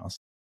something else.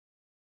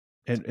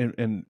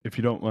 And if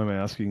you don't mind me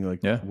asking,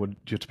 like, Yeah. what do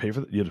you have to pay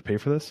for? You have to pay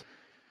for this?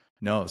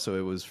 No, so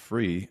it was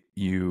free.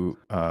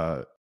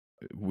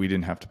 We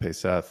didn't have to pay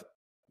Seth.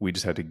 We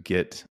just had to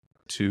get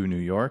to New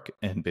York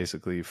and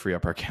basically free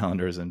up our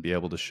calendars and be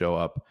able to show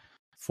up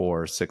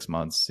for 6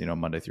 months,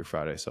 Monday through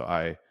Friday. So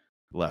I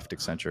left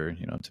Accenture,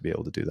 to be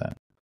able to do that.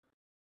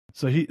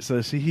 So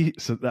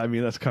I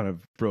mean, that's kind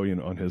of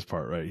brilliant on his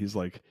part, right? He's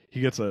like,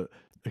 he gets a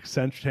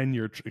Accenture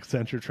 10-year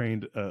Accenture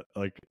trained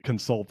like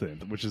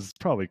consultant, which is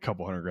probably a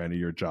couple $100,000 a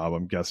year job,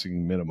 I'm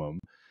guessing minimum,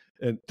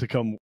 and to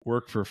come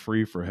work for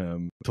free for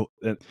him.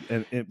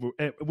 And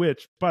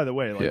which, by the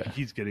way, like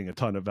he's getting a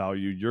ton of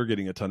value, you're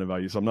getting a ton of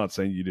value. So I'm not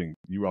saying you didn't.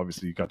 You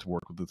obviously got to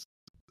work with this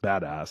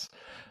badass.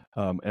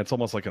 And it's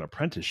almost like an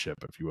apprenticeship,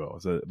 if you will.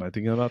 Am I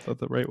thinking about that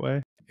the right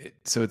way?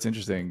 So it's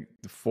interesting.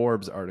 The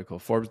Forbes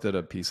did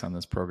a piece on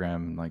this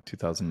program in like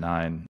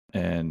 2009,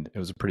 and it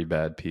was a pretty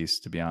bad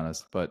piece, to be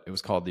honest, but it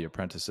was called The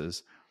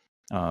Apprentices.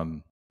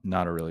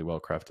 Not a really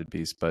well-crafted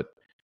piece, but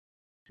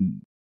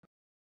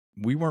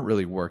we weren't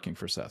really working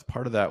for Seth.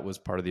 Part of that was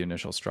part of the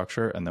initial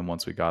structure. And then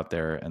once we got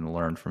there and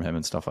learned from him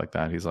and stuff like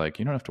that, he's like,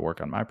 you don't have to work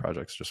on my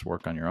projects, just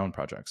work on your own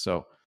projects.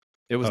 So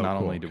it was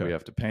only did we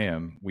have to pay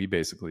him, we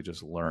basically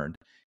just learned.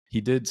 He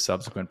did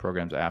subsequent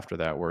programs after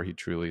that where he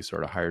truly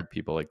sort of hired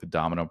people, like the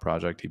Domino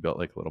Project. He built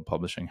like a little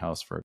publishing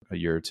house for a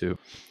year or two,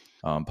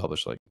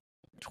 published like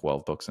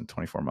 12 books in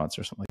 24 months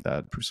or something like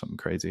that, something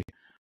crazy.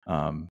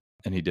 And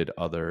he did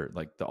other,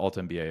 like the Alt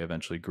MBA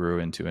eventually grew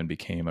into and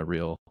became a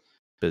real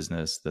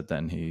business that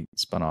then he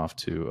spun off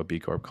to a B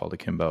Corp called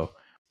Akimbo.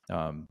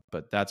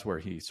 But that's where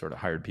he sort of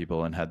hired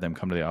people and had them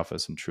come to the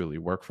office and truly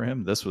work for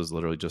him. This was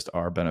literally just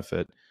our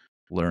benefit,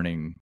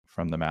 learning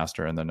from the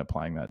master and then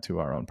applying that to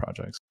our own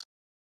projects.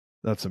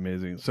 That's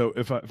amazing. So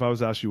if I was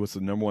to ask you, what's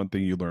the number one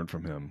thing you learned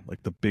from him?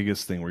 Like the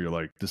biggest thing where you're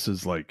like, this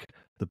is like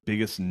the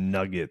biggest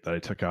nugget that I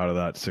took out of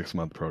that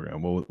 6-month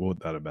program. What would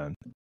that have been?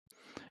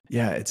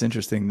 Yeah, it's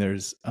interesting.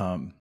 There's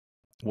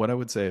what I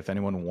would say, if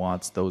anyone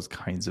wants those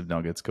kinds of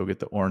nuggets, go get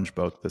the orange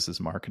book, This is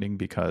Marketing,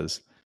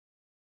 because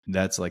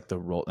that's like the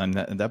role. And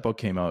that book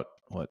came out,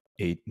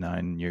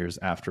 8-9 years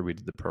after we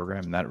did the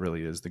program. And that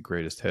really is the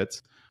greatest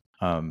hits.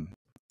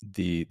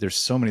 There's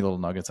so many little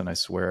nuggets, and I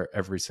swear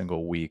every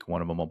single week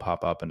one of them will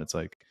pop up and it's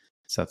like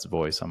Seth's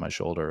voice on my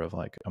shoulder of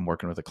like, I'm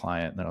working with a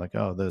client and they're like,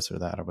 oh, this or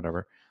that or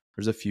whatever.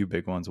 There's a few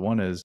big ones. One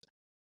is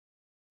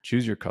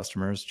choose your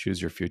customers,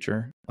 choose your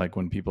future. Like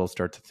when people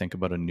start to think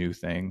about a new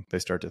thing, they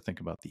start to think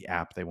about the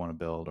app they want to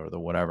build or the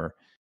whatever.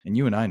 And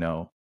you and I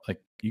know, like,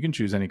 you can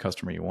choose any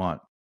customer you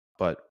want,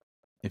 but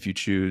if you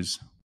choose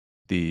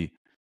the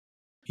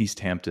East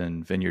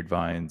Hampton Vineyard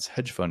Vines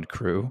hedge fund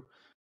crew,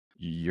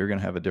 you're going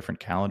to have a different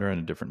calendar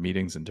and different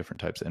meetings and different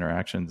types of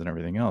interactions and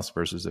everything else,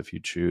 versus if you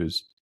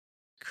choose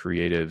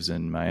creatives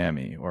in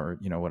Miami or,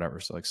 whatever.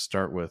 So like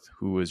start with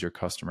who is your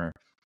customer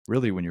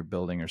really when you're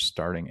building or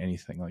starting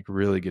anything, like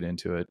really get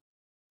into it.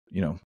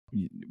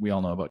 We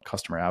all know about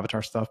customer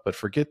avatar stuff, but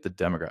forget the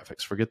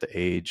demographics, forget the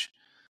age,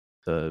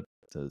 the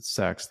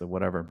sex, the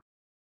whatever.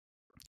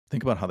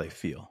 Think about how they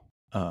feel,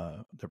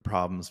 their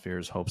problems,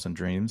 fears, hopes, and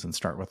dreams, and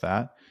start with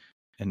that.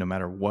 And no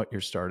matter what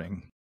you're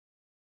starting,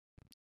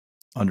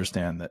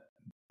 understand that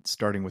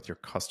starting with your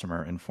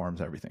customer informs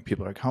everything.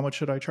 People are like, how much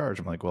should I charge?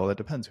 I'm like, well, that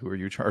depends. Who are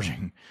you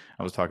charging?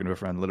 I was talking to a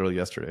friend literally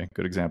yesterday.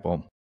 Good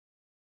example.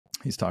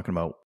 He's talking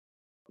about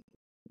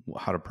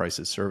how to price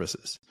his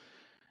services.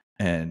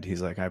 And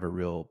he's like, I have a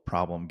real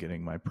problem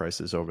getting my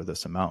prices over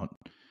this amount.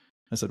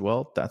 I said,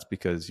 well, that's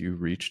because you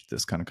reached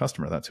this kind of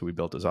customer. That's who we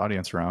built his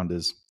audience around,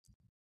 is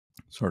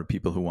sort of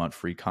people who want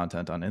free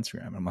content on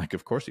Instagram. I'm like,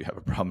 of course you have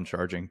a problem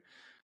charging.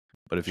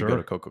 But if you go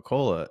to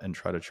Coca-Cola and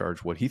try to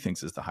charge what he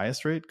thinks is the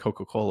highest rate,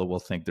 Coca-Cola will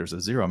think there's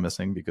a zero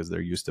missing because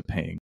they're used to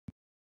paying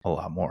a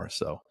lot more.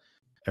 So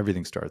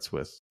everything starts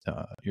with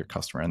your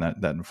customer, and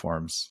that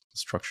informs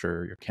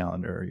structure, your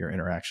calendar, your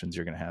interactions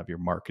you're going to have, your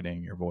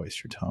marketing, your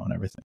voice, your tone,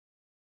 everything.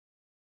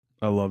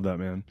 I love that,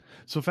 man.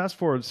 So fast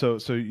forward. So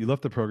you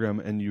left the program,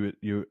 and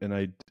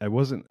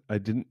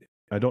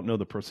I don't know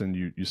the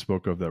person you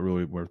spoke of that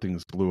really where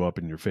things blew up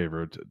in your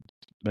favor.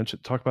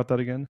 Talk about that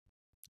again.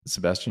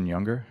 Sebastian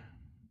Younger,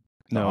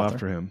 the No, author.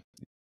 after him.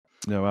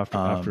 No,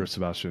 after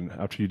Sebastian.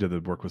 After you did the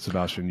work with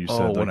Sebastian, you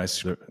said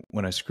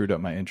when I screwed up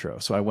my intro.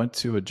 So I went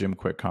to a Jim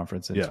Quick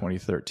conference in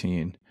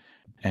 2013,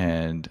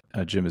 and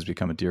Jim has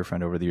become a dear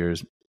friend over the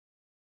years.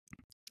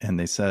 And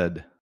they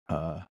said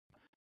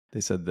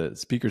the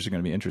speakers are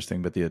going to be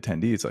interesting, but the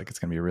attendees, like, it's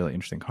going to be a really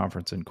interesting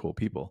conference and cool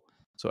people.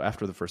 So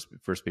after the first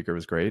speaker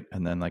was great,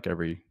 and then like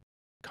every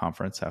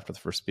conference after the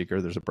first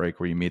speaker, there's a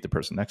break where you meet the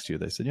person next to you.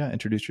 They said, yeah,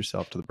 introduce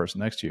yourself to the person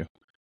next to you.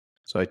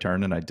 So I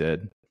turned and I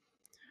did.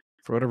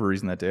 For whatever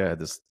reason that day, I had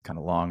this kind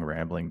of long,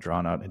 rambling,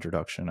 drawn out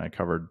introduction. I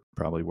covered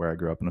probably where I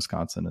grew up in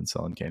Wisconsin and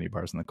selling candy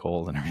bars in the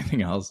cold and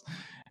everything else.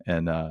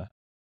 And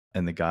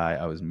the guy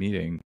I was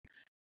meeting,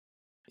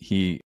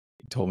 he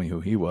told me who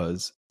he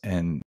was,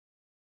 and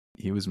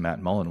he was Matt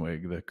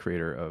Mullenweg,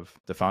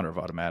 the founder of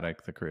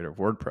Automatic, the creator of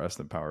WordPress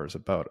that powers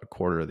about a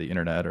quarter of the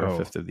internet or a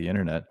fifth of the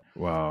internet.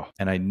 Wow.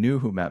 And I knew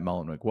who Matt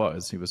Mullenweg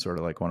was. He was sort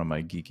of like one of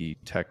my geeky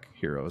tech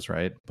heroes,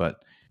 right? But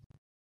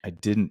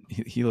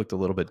he looked a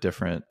little bit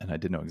different, and I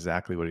didn't know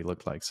exactly what he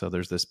looked like. So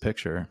there's this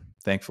picture,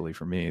 thankfully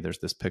for me, there's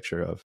this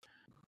picture of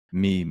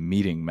me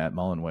meeting Matt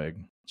Mullenweg,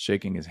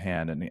 shaking his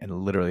hand, and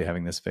literally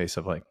having this face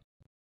of like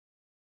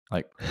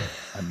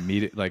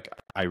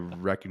I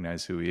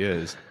recognize who he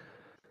is.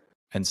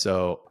 And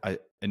so I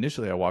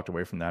walked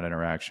away from that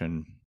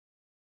interaction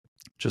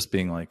just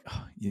being like,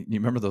 oh, you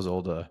remember those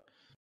old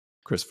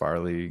Chris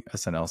Farley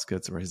SNL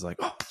skits where he's like,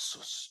 oh, it's so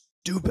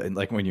stupid, and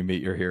like when you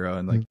meet your hero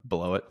and like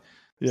blow it.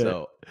 Yeah.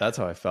 So that's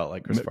how I felt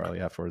like Chris Farley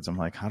afterwards. I'm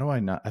like, how do I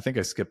not? I think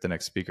I skipped the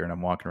next speaker, and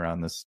I'm walking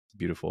around this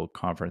beautiful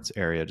conference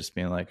area just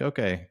being like,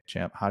 okay,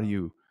 champ, how do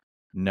you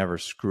never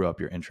screw up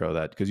your intro?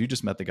 That because you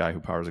just met the guy who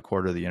powers a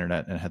quarter of the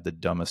internet and had the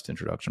dumbest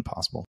introduction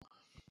possible.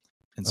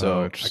 And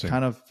so I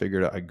kind of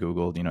figured I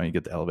Googled, you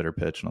get the elevator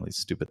pitch and all these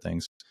stupid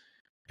things.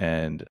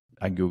 And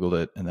I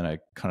Googled it, and then I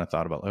kind of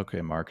thought about,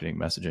 okay, marketing,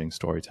 messaging,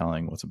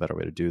 storytelling, what's a better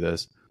way to do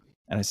this?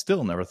 And I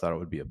still never thought it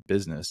would be a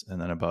business.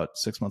 And then about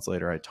 6 months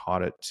later, I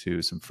taught it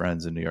to some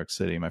friends in New York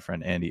City. My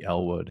friend Andy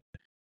Elwood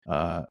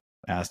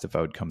asked if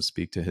I would come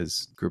speak to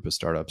his group of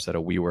startups at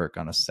a WeWork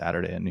on a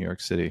Saturday in New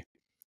York City.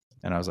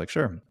 And I was like,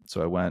 sure.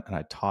 So I went and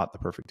I taught the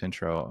perfect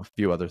intro, a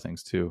few other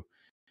things too.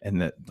 And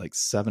that like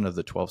 7 of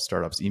the 12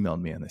 startups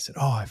emailed me, and they said,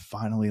 oh, I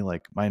finally,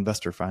 like, my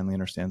investor finally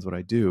understands what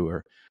I do,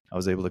 or I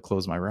was able to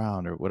close my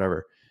round or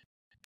whatever.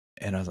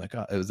 And I was like,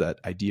 oh, it was that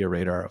idea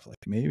radar of like,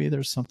 maybe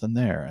there's something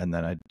there. And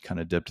then I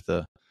kind of dipped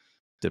the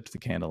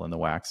candle in the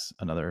wax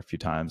another few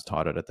times,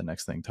 taught it at the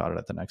next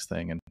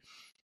thing. And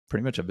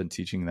pretty much I've been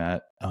teaching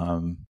that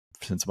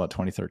since about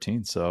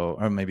 2013. So,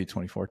 or maybe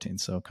 2014.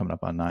 So coming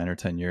up on 9 or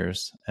 10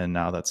 years. And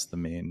now that's the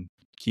main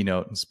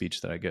keynote and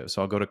speech that I give.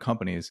 So I'll go to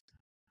companies.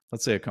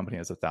 Let's say a company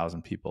has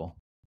 1,000 people.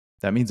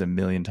 That means 1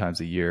 million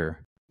times a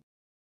year,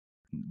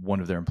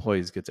 one of their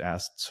employees gets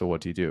asked, so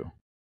what do you do?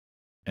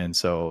 And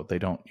so they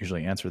don't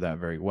usually answer that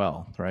very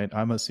well, right?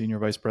 I'm a senior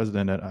vice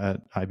president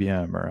at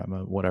IBM, or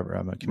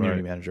I'm a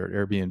community manager at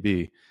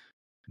Airbnb.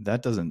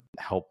 That doesn't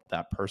help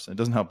that person. It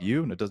doesn't help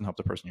you, and it doesn't help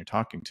the person you're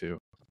talking to.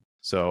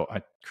 So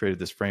I created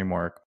this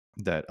framework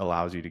that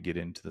allows you to get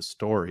into the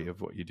story of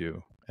what you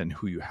do and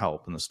who you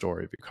help, and the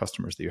story of your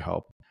customers that you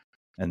help.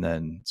 And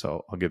then,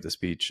 so I'll give the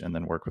speech and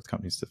then work with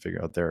companies to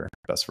figure out their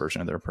best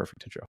version of their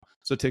perfect intro.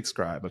 So take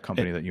Scribe, a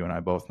company that you and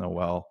I both know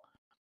well.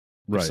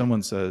 If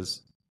someone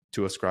says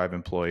to a Scribe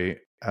employee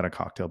at a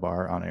cocktail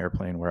bar, on an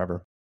airplane,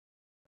 wherever,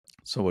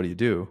 so what do you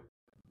do?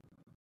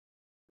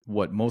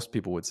 What most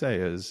people would say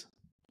is,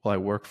 well, I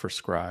work for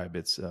Scribe.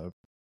 It's a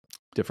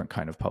different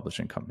kind of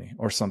publishing company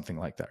or something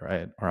like that,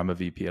 right? Or I'm a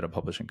VP at a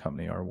publishing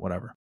company or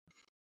whatever.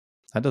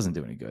 That doesn't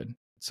do any good.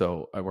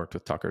 So I worked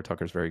with Tucker.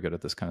 Tucker's very good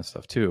at this kind of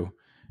stuff too.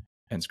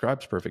 And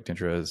Scribe's perfect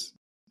intro is,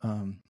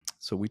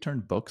 so we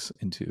turn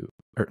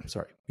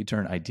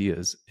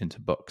ideas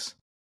into books,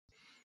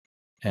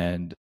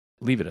 and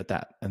leave it at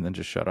that, and then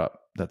just shut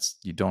up.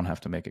 You don't have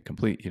to make it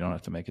complete. You don't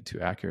have to make it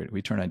too accurate.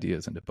 We turn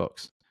ideas into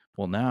books.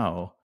 Well,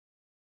 now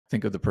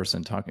think of the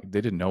person talking. They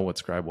didn't know what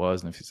Scribe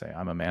was. And if you say,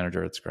 I'm a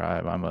manager at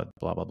Scribe, I'm a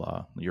blah, blah,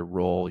 blah, your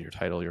role, your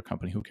title, your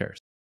company, who cares?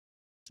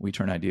 We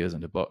turn ideas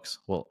into books.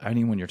 Well,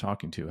 anyone you're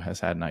talking to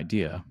has had an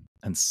idea.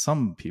 And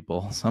some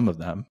of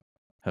them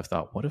have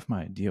thought, what if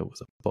my idea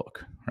was a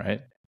book,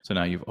 right? So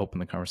now you've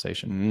opened the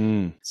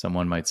conversation.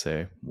 Someone might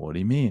say, what do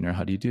you mean? Or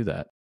how do you do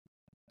that?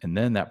 And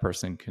then that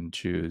person can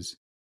choose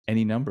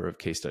any number of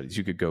case studies.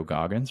 You could go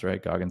Goggins,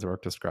 right? Goggins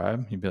worked to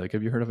Scribe. You'd be like,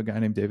 have you heard of a guy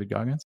named David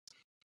Goggins?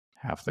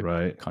 Half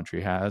the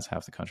country has,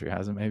 half the country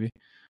hasn't, maybe.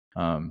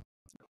 And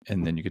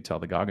then you could tell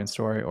the Goggins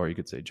story, or you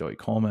could say Joey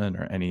Coleman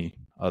or any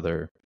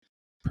other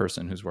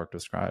person who's worked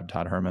with Scribe,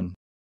 Todd Herman.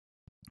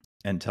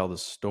 and tell the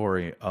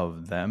story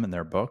of them and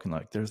their book. And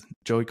like, there's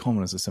Joey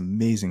Coleman is this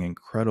amazing,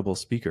 incredible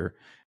speaker,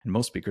 and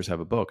most speakers have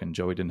a book, and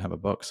Joey didn't have a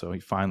book. So he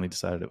finally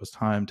decided it was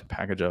time to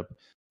package up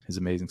his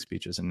amazing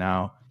speeches. And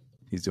now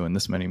he's doing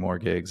this many more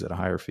gigs at a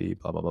higher fee,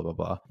 blah, blah, blah, blah,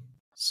 blah.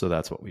 So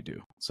that's what we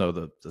do. So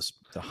the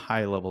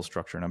high level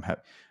structure, and I'm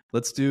happy.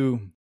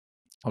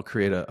 I'll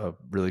create a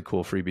really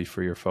cool freebie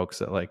for your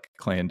folks at like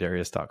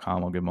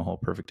clayanddarius.com. I'll give them a whole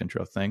perfect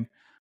intro thing.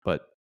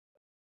 But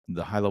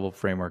the high level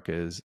framework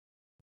is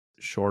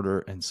shorter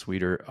and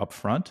sweeter up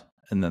front.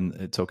 And then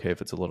it's okay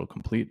if it's a little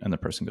complete. And the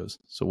person goes,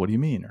 so what do you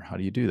mean? Or how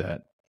do you do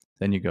that?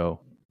 Then you go,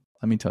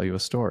 let me tell you a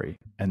story.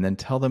 And then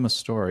tell them a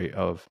story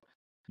of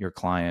your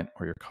client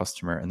or your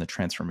customer and the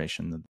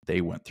transformation that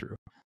they went through.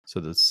 So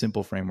the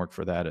simple framework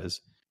for that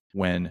is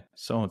when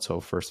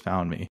so-and-so first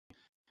found me,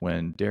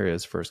 when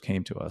Darius first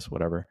came to us,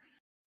 whatever,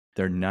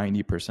 they're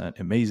 90%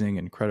 amazing,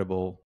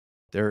 incredible.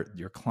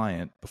 Your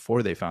client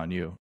before they found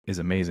you is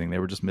amazing. They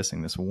were just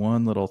missing this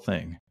one little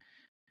thing,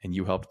 and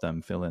you helped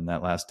them fill in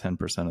that last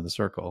 10% of the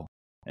circle.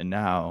 And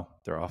now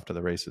they're off to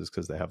the races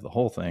because they have the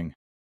whole thing.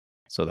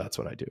 So that's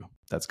what I do.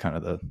 That's kind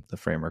of the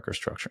framework or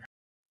structure.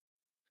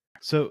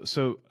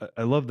 So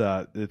I love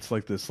that. It's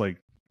like this, like,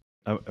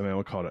 I mean, I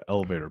would call it an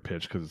elevator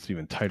pitch because it's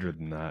even tighter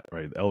than that,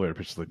 right? The elevator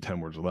pitch is like 10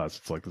 words or less.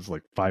 It's like, this is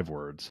like 5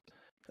 words.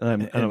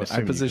 And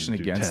I position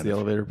against the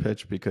elevator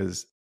pitch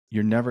because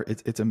you're never,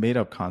 it's a made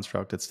up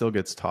construct. It still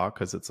gets taught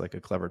because it's like a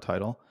clever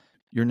title.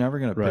 You're never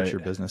going to pitch your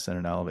business in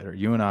an elevator.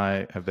 You and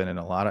I have been in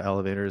a lot of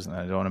elevators, and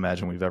I don't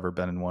imagine we've ever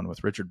been in one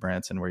with Richard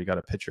Branson where you got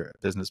to pitch your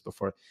business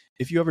before.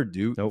 If you ever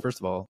do, first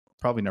of all,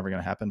 probably never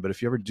going to happen. But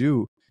if you ever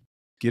do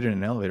get in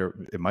an elevator,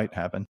 it might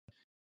happen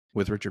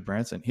with Richard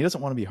Branson. He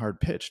doesn't want to be hard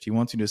pitched. He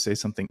wants you to say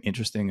something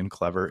interesting and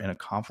clever in a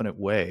confident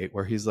way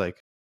where he's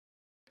like,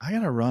 I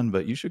got to run,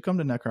 but you should come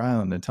to Necker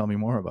Island and tell me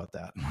more about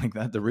that. Like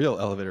that, the real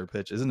elevator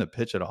pitch isn't a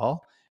pitch at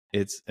all.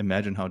 It's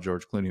imagine how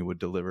George Clooney would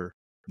deliver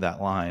that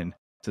line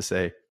to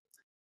say,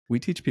 we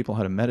teach people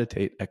how to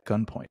meditate at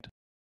gunpoint.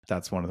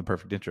 That's one of the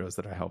perfect intros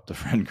that I helped a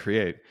friend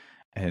create.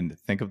 And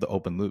think of the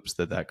open loops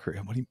that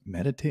create. What do you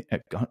meditate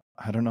at gun?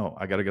 I don't know.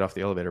 I got to get off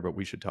the elevator, but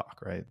we should talk,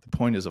 right? The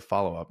point is a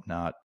follow-up,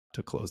 not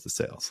to close the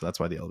sale. So that's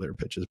why the elevator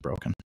pitch is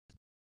broken.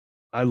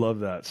 I love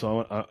that.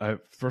 So I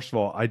first of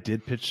all, I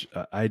did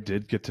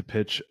get to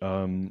pitch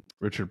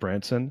Richard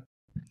Branson.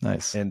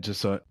 Nice. And just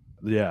so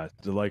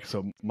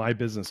my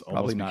business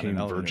almost became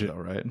Virgin, though,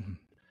 right?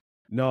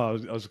 No, I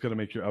was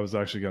going to I was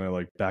actually going to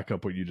like back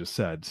up what you just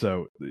said.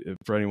 So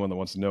for anyone that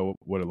wants to know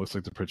what it looks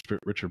like to pitch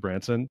Richard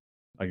Branson,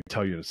 I can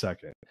tell you in a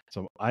second.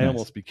 So I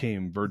almost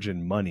became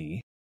Virgin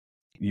Money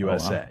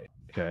USA.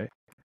 Oh, wow. Okay.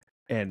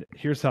 And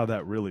here's how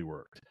that really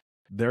worked.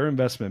 Their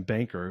investment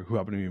banker, who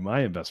happened to be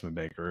my investment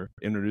banker,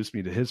 introduced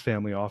me to his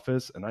family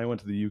office, and I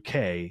went to the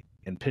UK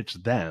and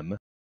pitched them.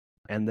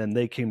 And then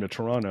they came to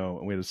Toronto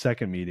and we had a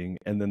second meeting,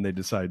 and then they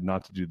decided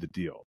not to do the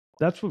deal.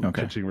 That's what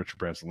pitching Richard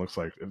Branson looks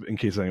like, in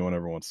case anyone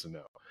ever wants to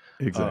know.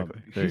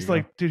 Exactly. He's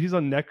like, dude, he's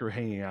on Necker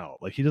hanging out.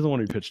 Like, he doesn't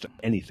want to be pitched to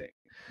anything.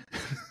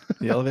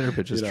 The elevator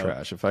pitch is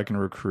trash. If I can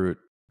recruit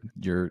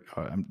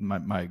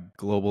my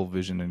global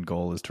vision and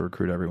goal is to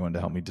recruit everyone to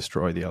help me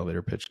destroy the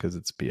elevator pitch because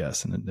it's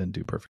BS and then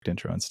do perfect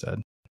intro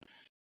instead.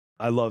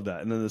 I love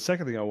that. And then the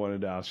second thing I wanted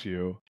to ask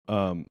you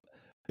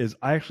is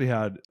I actually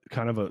had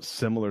kind of a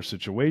similar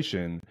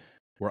situation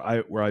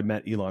where I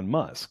met Elon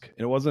Musk,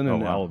 and it wasn't in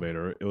an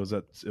elevator. It was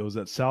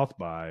at South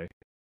by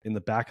in the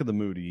back of the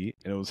Moody,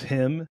 and it was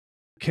him,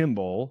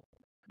 Kimball,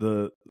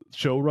 the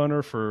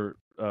showrunner for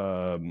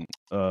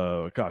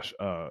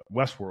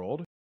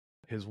Westworld,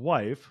 his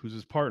wife, who's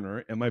his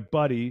partner, and my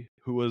buddy,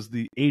 who was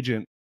the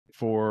agent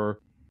for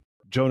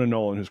Jonah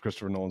Nolan, who's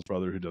Christopher Nolan's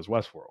brother, who does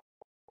Westworld,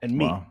 and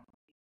me. Wow.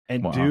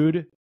 And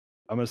dude,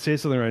 I'm gonna say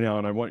something right now,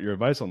 and I want your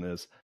advice on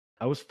this.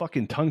 I was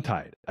fucking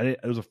tongue-tied.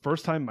 It was the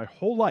first time in my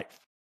whole life.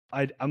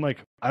 I'm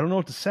like, I don't know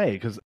what to say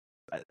because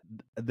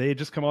they had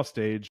just come off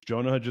stage.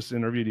 Jonah had just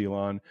interviewed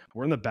Elon.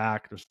 We're in the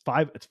back. It's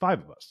 5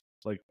 of us,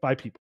 like 5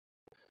 people.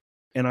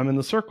 And I'm in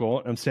the circle,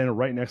 and I'm standing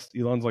right next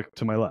to Elon's, like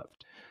to my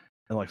left.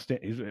 And like,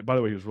 by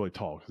the way, he was really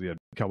tall because he had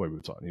cowboy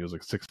boots on. He was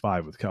like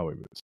 6'5" with cowboy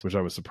boots, which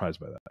I was surprised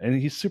by that.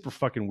 And he's super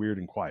fucking weird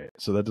and quiet,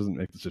 so that doesn't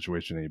make the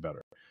situation any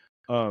better.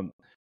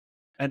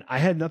 And I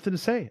had nothing to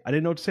say. I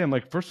didn't know what to say. I'm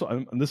like, first of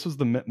all, this was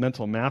the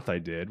mental math I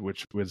did,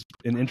 which was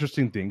an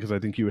interesting thing because I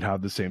think you would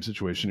have the same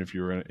situation if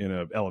you were in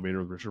an elevator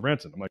with Richard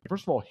Branson. I'm like,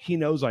 first of all, he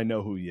knows I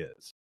know who he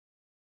is,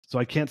 so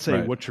I can't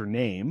say what's your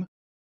name,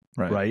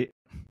 right?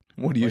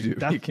 What do you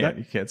do?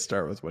 You can't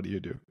start with what do you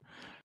do,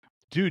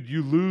 dude.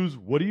 You lose.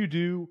 What do you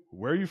do?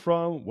 Where are you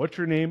from? What's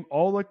your name?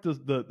 All like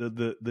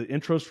the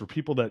intros for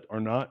people that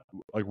are not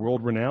like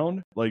world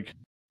renowned. Like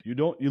you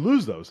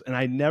lose those. And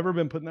I'd never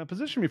been put in that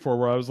position before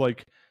where I was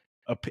like.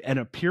 In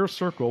a peer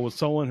circle with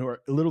someone who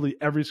literally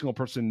every single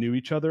person knew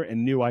each other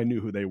and knew I knew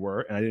who they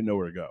were, and I didn't know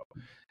where to go.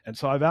 And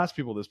so I've asked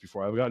people this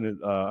before. I've gotten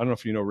I don't know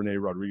if you know Renee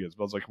Rodriguez,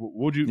 but I was like, what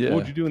would you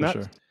do in that?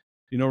 Sure.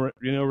 You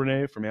know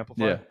Renee from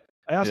Amplify? Yeah.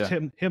 I asked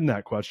him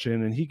that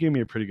question, and he gave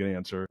me a pretty good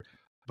answer.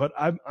 But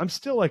I'm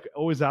still like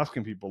always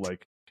asking people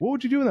like, what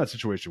would you do in that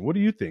situation? What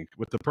do you think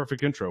with the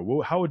perfect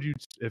intro? How would you,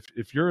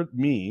 if you're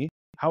me,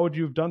 how would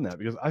you have done that?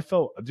 Because I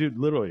felt, dude,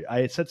 literally,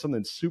 I said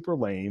something super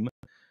lame,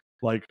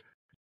 like,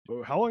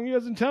 how long are you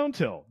guys in town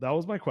till? That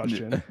was my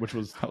question, which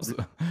was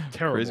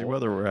terrible. Crazy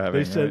weather we're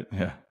having. They said,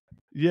 right?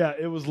 yeah,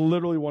 it was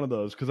literally one of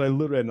those, because I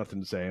literally had nothing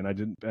to say, and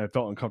I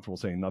felt uncomfortable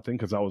saying nothing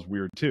because that was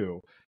weird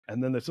too.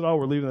 And then they said, oh,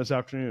 we're leaving this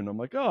afternoon. I'm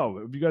like, oh,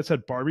 have you guys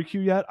had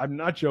barbecue yet? I'm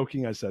not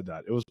joking. I said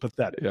that. It was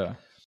pathetic. Yeah.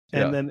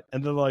 And then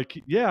they're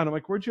like, yeah. And I'm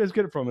like, where'd you guys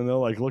get it from? And they'll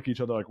like look at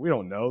each other like, we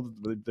don't know.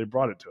 They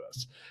brought it to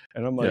us.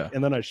 And I'm like,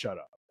 and then I shut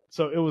up.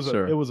 So it was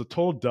a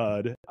total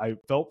dud. I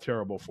felt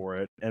terrible for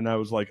it. And I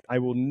was like, I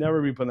will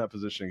never be put in that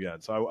position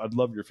again. So I'd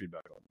love your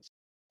feedback on this.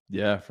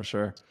 Yeah, for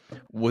sure.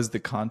 Was the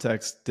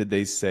context, did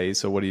they say,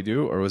 so what do you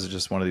do? Or was it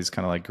just one of these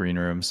kind of like green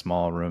room,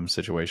 small room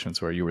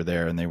situations where you were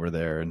there and they were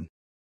there? And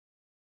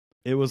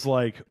it was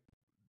like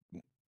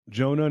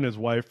Jonah and his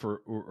wife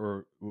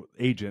or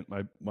agent,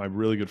 my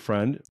really good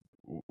friend,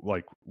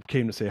 like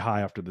came to say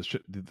hi after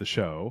the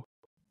show,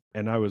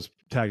 and I was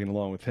tagging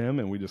along with him,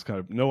 and we just kind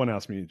of, no one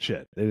asked me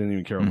shit. They didn't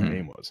even care what my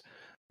name was.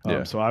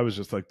 So I was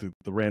just like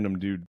the random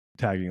dude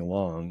tagging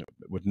along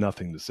with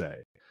nothing to say.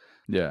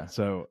 Yeah.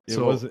 So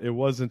it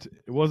wasn't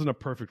a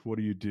perfect what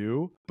do you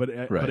do, but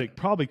it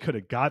probably could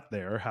have got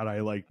there had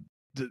I like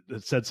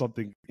said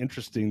something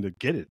interesting to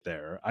get it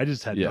there. I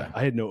just had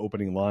I had no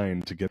opening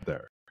line to get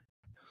there.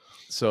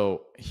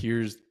 So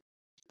here's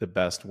the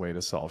best way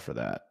to solve for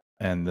that.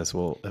 And this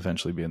will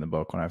eventually be in the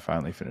book when I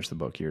finally finish the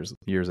book years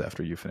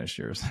after you finish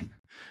yours.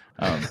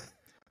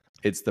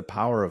 It's the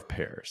power of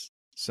pairs.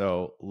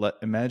 So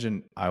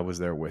imagine I was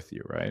there with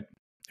you, right?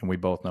 And we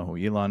both know who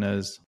Elon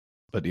is,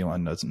 but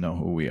Elon doesn't know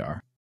who we are.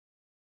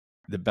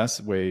 The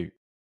best way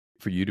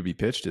for you to be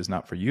pitched is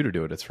not for you to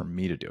do it. It's for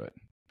me to do it,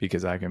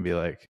 because I can be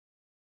like,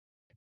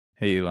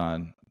 hey,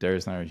 Elon,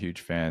 Darius and I are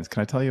huge fans.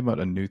 Can I tell you about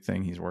a new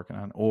thing he's working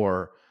on?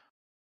 Or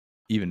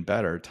even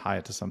better, tie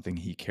it to something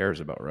he cares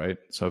about, right?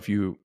 So if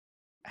you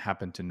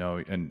happen to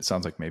know, and it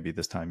sounds like maybe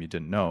this time you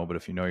didn't know, but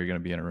if you know you're going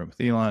to be in a room with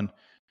Elon,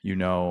 you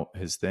know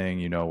his thing,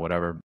 you know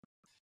whatever,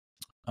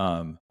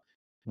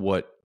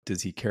 what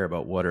does he care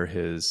about? What are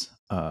his,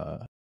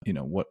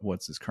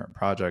 what's his current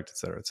project, et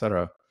cetera, et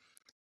cetera.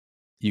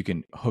 You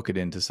can hook it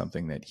into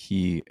something that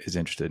he is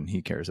interested in,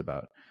 he cares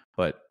about.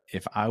 But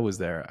if I was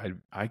there,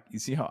 you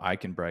see how I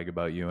can brag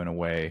about you in a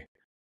way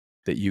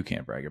that you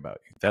can't brag about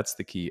you. That's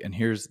the key. And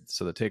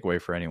so the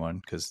takeaway for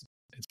anyone, because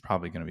it's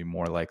probably going to be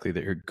more likely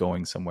that you're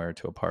going somewhere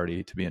to a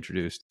party to be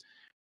introduced.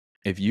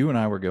 If you and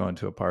I were going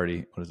to a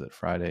party, what is it,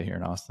 Friday here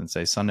in Austin,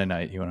 say Sunday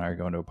night, you and I are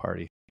going to a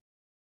party,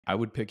 I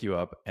would pick you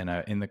up, and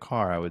in the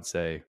car, I would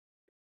say,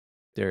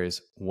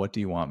 Darius, what do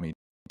you want me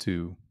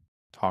to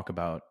talk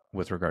about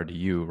with regard to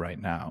you right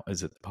now?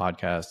 Is it the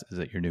podcast? Is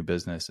it your new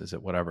business? Is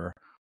it whatever?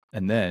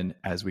 And then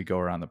as we go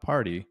around the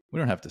party, we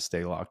don't have to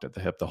stay locked at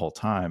the hip the whole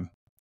time.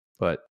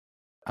 But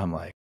I'm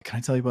like, can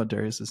I tell you about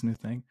Darius's new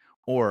thing?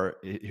 Or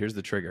here's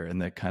the trigger,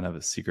 and the kind of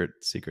a secret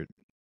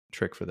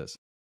trick for this.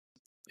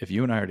 If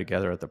you and I are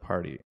together at the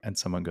party and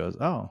someone goes,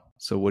 oh,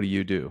 so what do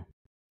you do?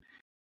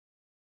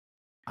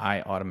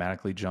 I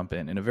automatically jump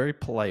in a very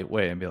polite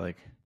way and be like,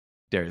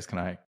 Darius, can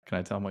I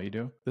tell them what you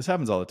do? This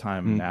happens all the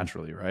time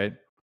naturally, right?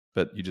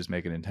 But you just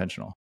make it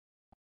intentional.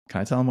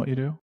 Can I tell them what you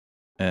do?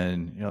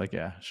 And you're like,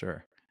 yeah,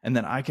 sure. And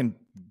then I can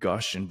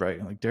gush and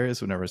brag. Like, Darius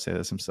would never say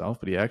this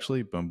himself, but he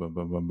actually boom, boom,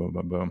 boom, boom, boom,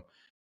 boom, boom.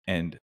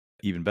 And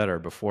even better,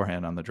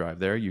 beforehand on the drive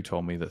there, you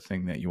told me the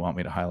thing that you want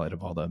me to highlight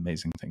of all the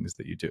amazing things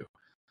that you do.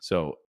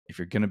 So if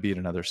you're going to be in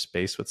another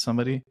space with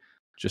somebody,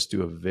 just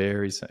do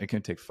it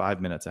can take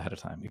 5 minutes ahead of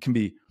time. It can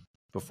be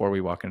before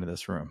we walk into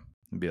this room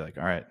and be like,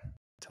 all right,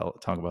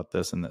 talk about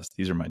this and this.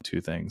 These are my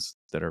two things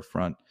that are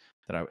front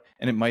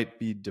and it might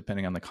be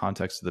depending on the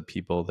context of the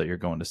people that you're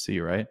going to see,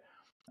 right?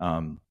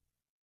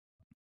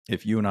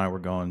 If you and I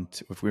were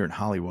if we were in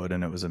Hollywood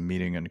and it was a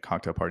meeting and a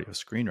cocktail party of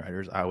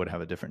screenwriters, I would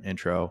have a different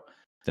intro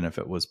than if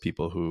it was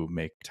people who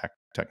make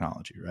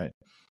technology, right?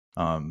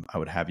 I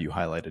would have you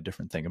highlight a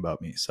different thing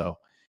about me. So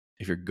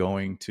if you're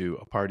going to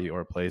a party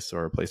or a place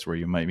where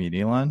you might meet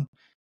Elon,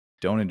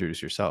 don't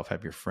introduce yourself,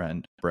 have your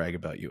friend brag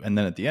about you. And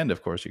then at the end,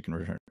 of course, you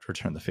can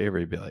return the favor.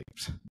 You'd be like,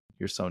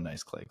 you're so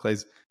nice, Clay.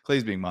 Clay's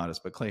being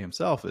modest, but Clay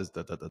himself is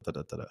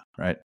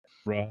right?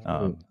 Right.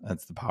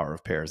 That's the power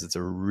of pairs. It's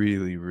a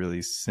really,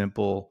 really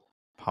simple,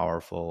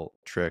 powerful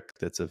trick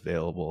that's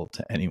available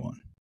to anyone.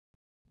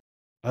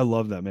 I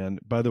love that, man.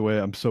 By the way,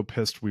 I'm so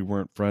pissed we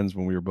weren't friends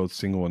when we were both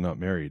single and not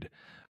married.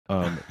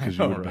 Because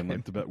you would have been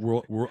like the best.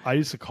 I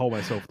used to call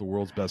myself the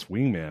world's best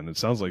wingman. It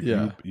sounds like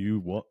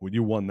you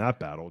won that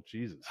battle.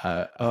 Jesus.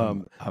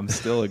 I'm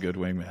still a good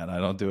wingman. I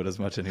don't do it as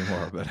much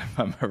anymore, but if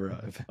I'm ever,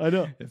 I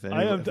know. If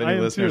any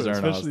listeners are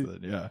in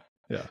Austin,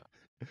 yeah.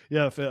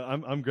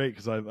 I'm great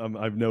because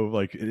I've no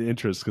like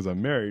interest because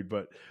I'm married,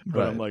 but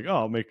right. I'm like, oh,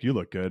 I'll make you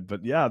look good.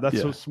 But yeah,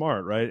 that's so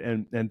smart, right?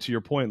 And to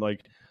your point,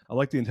 like I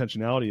like the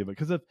intentionality of it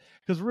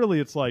because really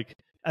it's like.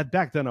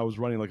 Back then, I was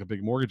running like a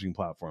big mortgaging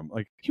platform.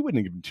 Like he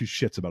wouldn't give two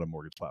shits about a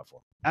mortgage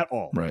platform at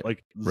all. Right.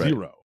 Like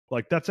zero.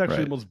 Like that's actually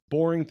Right. the most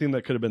boring thing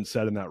that could have been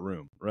said in that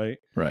room, right?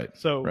 Right.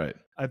 So Right.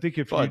 I think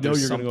if But you're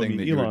there's going to go something meet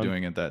that you were Elon,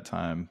 doing at that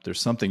time. There's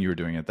something you were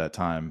doing at that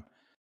time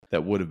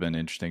that would have been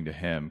interesting to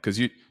him, because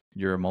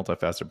you're a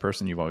multifaceted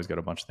person. You've always got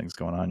a bunch of things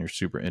going on. You're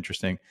super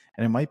interesting,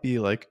 and it might be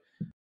like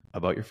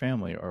about your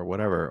family or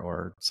whatever,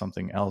 or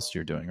something else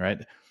you're doing.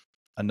 Right.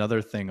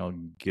 Another thing I'll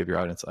give your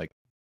audience, like,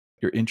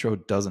 your intro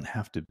doesn't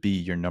have to be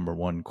your number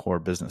one core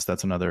business.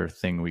 That's another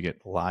thing we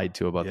get lied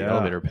to about the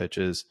elevator pitch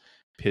is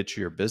pitch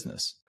your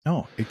business.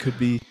 No, it could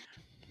be,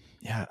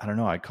 yeah, I don't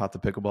know. I caught the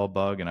pickleball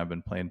bug and I've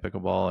been playing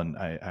pickleball, and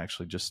I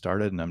actually just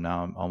started, and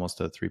I'm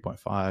almost at 3.5,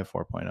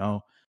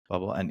 4.0, blah,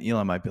 blah. And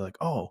Elon might be like,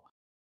 oh,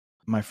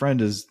 my friend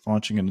is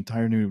launching an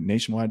entire new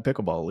nationwide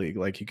pickleball league.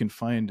 Like, you can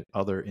find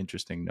other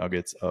interesting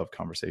nuggets of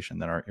conversation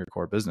that aren't your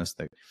core business.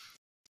 That,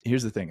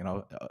 here's the thing,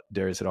 and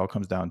Darius, it all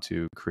comes down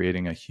to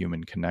creating a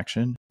human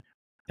connection.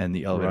 And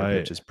the elevator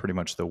pitch is pretty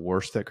much the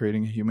worst at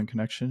creating a human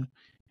connection.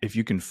 If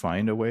you can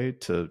find a way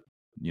to,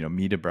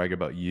 me to brag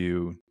about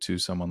you to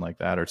someone like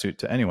that, or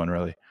to anyone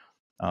really,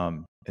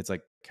 it's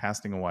like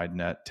casting a wide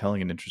net,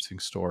 telling an interesting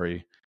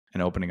story,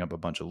 and opening up a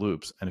bunch of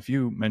loops. And if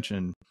you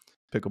mention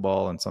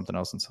pickleball and something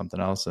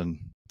else, and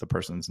the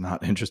person's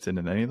not interested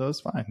in any of those,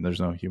 fine.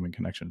 There's no human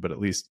connection, but at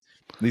least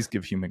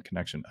give human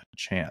connection a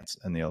chance.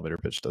 And the elevator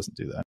pitch doesn't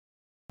do that.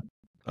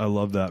 I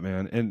love that,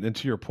 man. And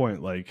to your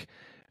point, like,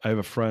 I have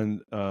a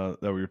friend that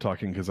we were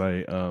talking, because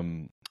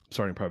I'm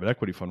starting a private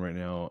equity fund right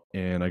now,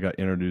 and I got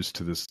introduced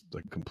to this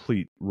like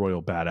complete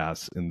royal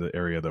badass in the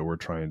area that we're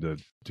trying to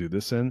do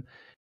this in,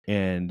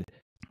 and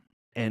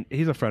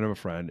he's a friend of a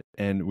friend,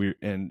 and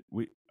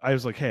I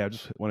was like, hey, I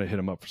just want to hit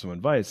him up for some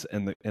advice,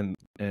 and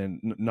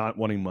not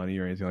wanting money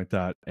or anything like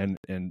that, and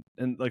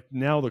like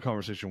now the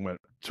conversation went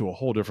to a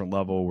whole different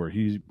level where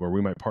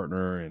we might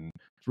partner, and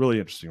it's really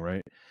interesting,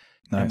 right?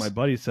 Nice. And my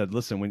buddy said,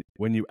 listen,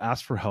 when you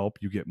ask for help,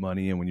 you get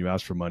money. And when you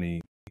ask for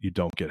money, you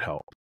don't get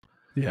help.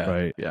 Yeah.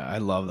 Right. Yeah. I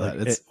love that.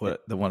 Like, It's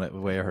the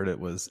way I heard it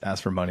was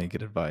ask for money,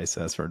 get advice,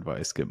 ask for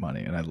advice, get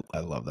money. And I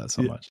love that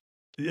so much.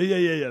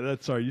 Yeah.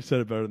 That's, sorry, you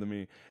said it better than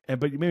me.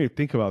 But you made me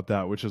think about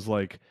that, which is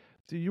like,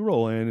 do you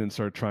roll in and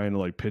start trying to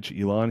like pitch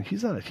Elon?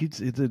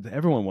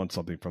 Everyone wants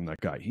something from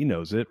that guy. He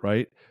knows it,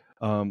 right?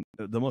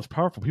 The most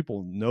powerful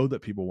people know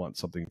that people want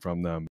something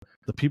from them.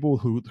 The people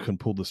who can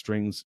pull the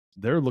strings,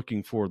 they're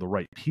looking for the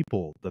right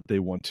people that they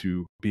want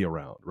to be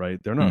around, right?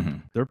 They're not,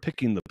 they're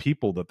picking the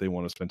people that they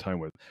want to spend time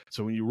with.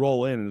 So when you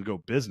roll in and go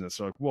business,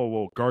 they're like,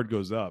 whoa, guard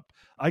goes up.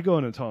 I go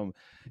in and tell them,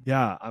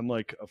 yeah, I'm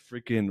like a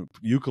freaking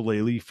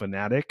ukulele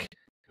fanatic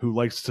who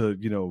likes to,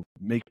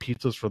 make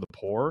pizzas for the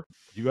poor.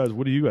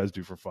 What do you guys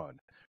do for fun?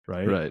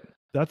 Right.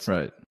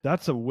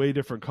 That's a way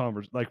different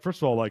conversation. Like,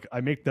 first of all, like, I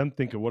make them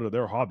think of what are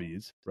their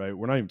hobbies, right?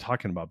 We're not even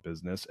talking about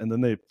business. And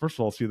then they, first of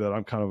all, see that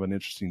I'm kind of an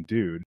interesting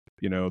dude,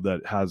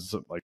 that has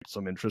like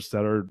some interests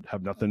that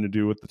have nothing to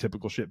do with the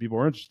typical shit people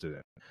are interested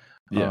in.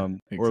 Yeah,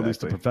 exactly. Or at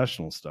least the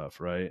professional stuff.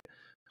 Right.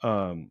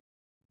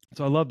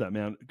 So I love that,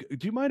 man.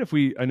 Do you mind if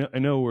I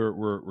know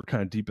we're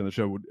kind of deep in the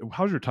show.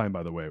 How's your time,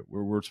 by the way?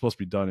 We're supposed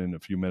to be done in a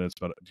few minutes,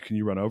 but can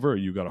you run over, or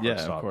you got a hard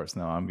stop? Yeah, of course.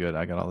 No, I'm good.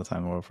 I got all the time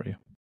in the world for you.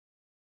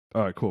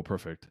 All right, cool.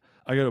 Perfect.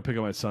 I got to pick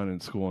up my son in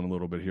school in a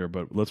little bit here,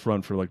 but let's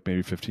run for like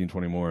maybe 15,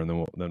 20 more, and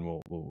then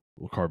we'll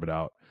carve it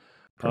out.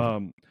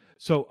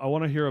 So I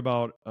want to hear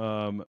about,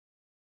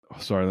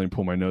 sorry, let me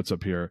pull my notes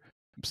up here.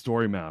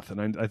 Story math.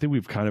 And I think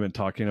we've kind of been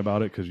talking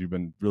about it because you've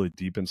been really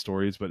deep in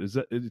stories, but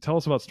tell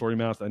us about story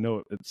math. I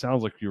know it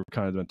sounds like you've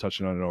kind of been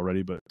touching on it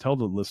already, but tell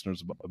the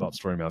listeners about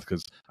story math,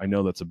 because I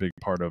know that's a big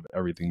part of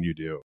everything you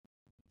do.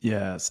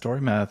 Yeah. Story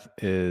math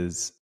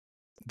is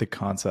the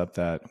concept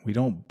that we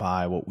don't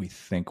buy what we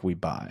think we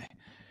buy.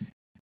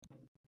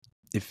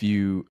 I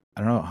don't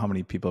know how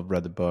many people have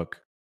read the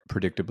book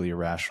Predictably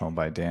Irrational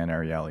by Dan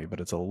Ariely, but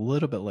it's a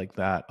little bit like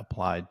that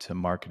applied to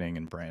marketing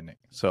and branding.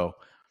 So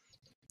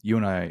you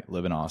and I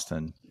live in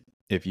Austin.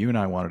 If you and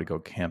I wanted to go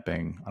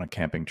camping on a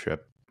camping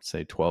trip,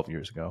 say 12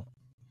 years ago,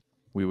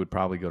 we would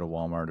probably go to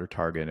Walmart or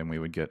Target and we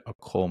would get a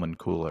Coleman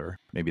cooler,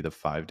 maybe the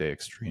 5-day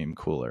extreme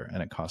cooler,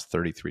 and it cost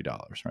 $33,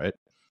 right?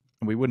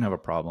 And we wouldn't have a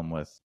problem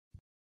with,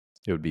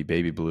 it would be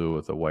baby blue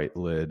with a white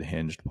lid,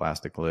 hinged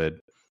plastic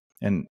lid,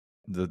 and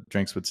the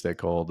drinks would stay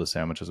cold, the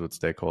sandwiches would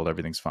stay cold,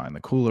 everything's fine.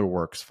 The cooler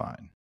works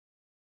fine.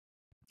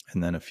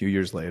 And then a few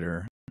years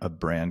later, a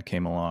brand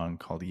came along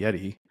called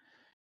Yeti,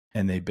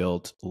 and they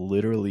built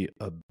literally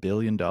 $1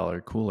 billion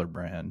cooler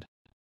brand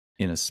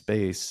in a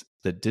space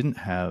that didn't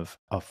have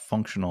a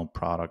functional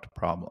product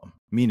problem.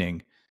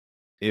 Meaning,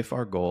 if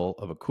our goal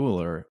of a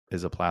cooler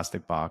is a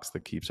plastic box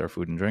that keeps our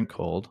food and drink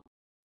cold,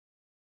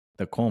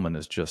 the Coleman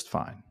is just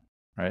fine,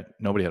 right?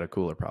 Nobody had a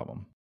cooler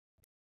problem.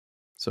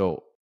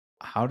 So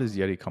how does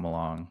Yeti come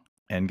along?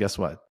 And guess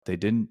what? They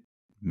didn't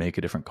make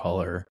a different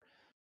color,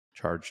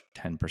 charge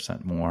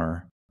 10%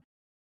 more.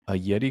 A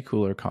Yeti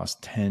cooler costs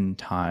 10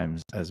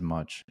 times as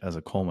much as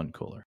a Coleman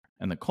cooler.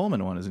 And the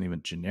Coleman one isn't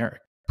even generic.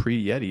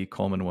 Pre-Yeti,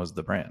 Coleman was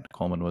the brand.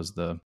 Coleman was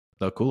the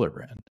cooler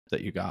brand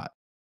that you got.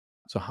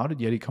 So how did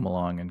Yeti come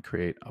along and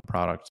create a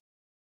product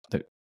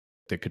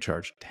that could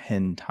charge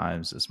 10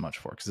 times as much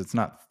for? Because it's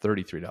not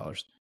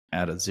 $33.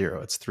 add a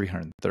zero, it's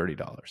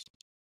 $330.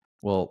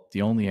 Well,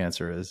 the only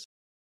answer is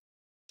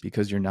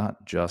because you're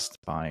not just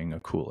buying a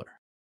cooler.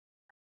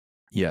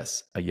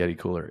 Yes, a Yeti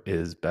cooler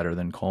is better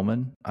than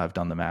Coleman. I've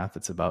done the math.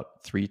 It's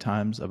about 3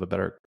 times of a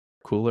better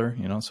cooler,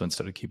 so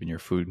instead of keeping your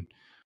food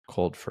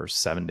cold for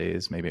 7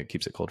 days, maybe it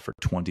keeps it cold for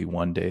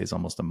 21 days,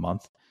 almost a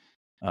month.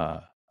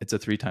 It's a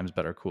 3 times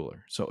better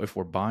cooler. So if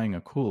we're buying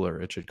a cooler,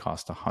 it should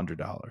cost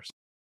 $100.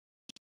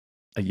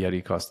 A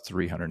Yeti costs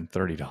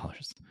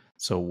 $330.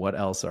 So what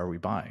else are we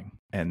buying?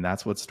 And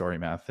that's what story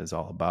math is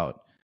all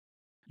about.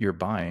 You're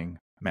buying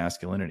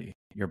masculinity.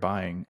 You're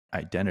buying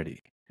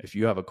identity. If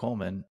you have a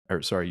Coleman,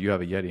 you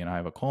have a Yeti and I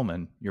have a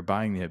Coleman, you're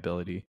buying the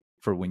ability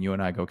for when you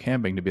and I go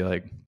camping to be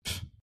like,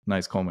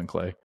 nice Coleman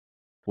clay,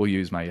 we'll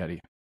use my Yeti.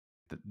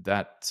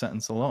 That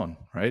sentence alone,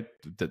 right?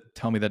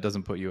 Tell me that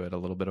doesn't put you at a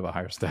little bit of a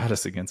higher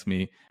status against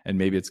me. And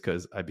maybe it's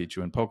because I beat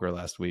you in poker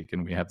last week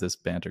and we have this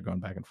banter going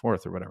back and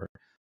forth or whatever.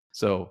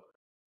 So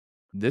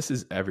this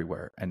is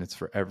everywhere. And it's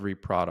for every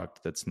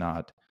product that's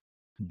not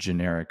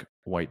generic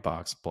white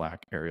box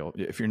black Arial.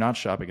 If you're not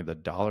shopping at the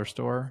dollar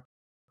store,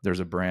 there's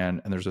a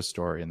brand and there's a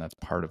story, and that's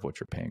part of what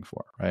you're paying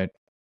for, right?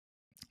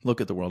 Look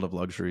at the world of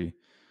luxury,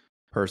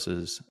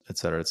 purses, et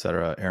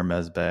cetera,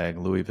 Hermes bag,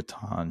 Louis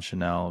Vuitton,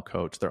 Chanel,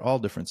 Coach. They're all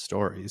different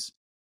stories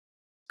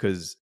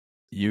because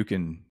you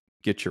can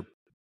get your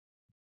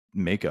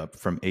makeup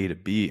from A to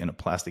B in a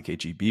plastic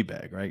HEB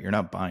bag, right? You're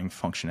not buying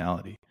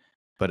functionality.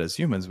 But as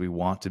humans, we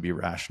want to be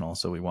rational.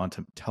 So we want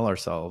to tell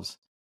ourselves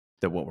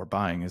that what we're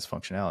buying is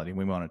functionality.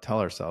 We want to tell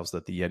ourselves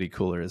that the Yeti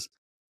cooler is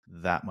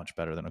that much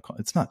better than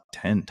it's not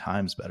 10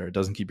 times better. It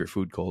doesn't keep your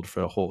food cold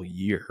for a whole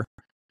year,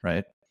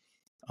 right?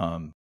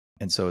 And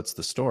so it's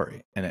the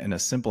story. And a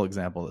simple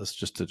example of this,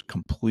 just to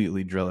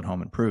completely drill it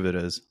home and prove it,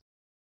 is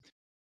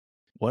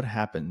what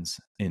happens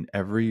in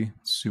every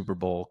Super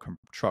Bowl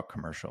truck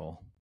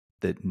commercial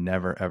that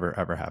never, ever,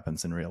 ever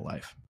happens in real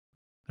life.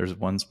 There's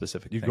one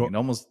specific thing.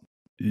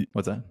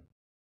 What's that?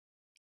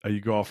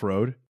 You go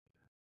off-road?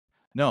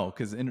 No,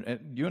 because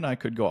you and I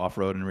could go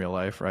off-road in real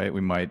life, right? We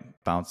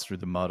might bounce through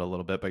the mud a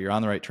little bit, but you're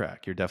on the right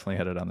track. You're definitely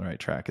headed on the right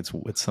track.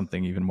 It's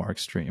something even more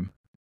extreme.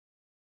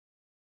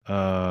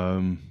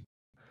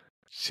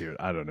 Shoot,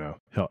 I don't know.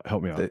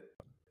 Help me out.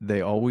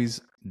 They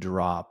always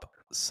drop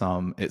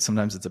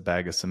sometimes it's a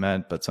bag of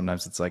cement, but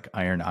sometimes it's like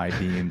iron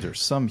I-beams or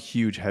some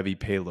huge heavy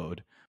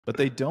payload. But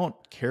they don't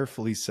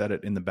carefully set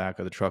it in the back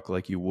of the truck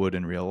like you would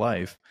in real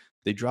life.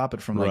 They drop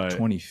it from like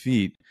 20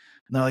 feet.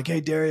 And they're like,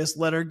 hey, Darius,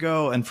 let her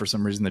go. And for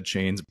some reason, the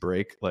chains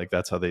break. Like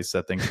that's how they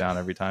set things down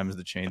every time, is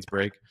the chains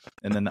break.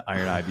 And then the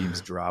iron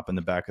I-beams drop in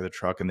the back of the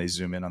truck and they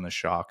zoom in on the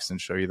shocks and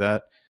show you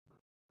that.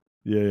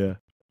 Yeah.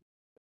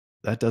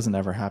 That doesn't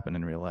ever happen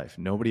in real life.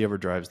 Nobody ever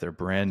drives their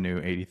brand new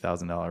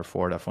 $80,000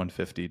 Ford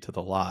F-150 to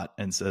the lot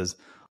and says,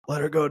 let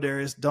her go,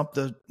 Darius,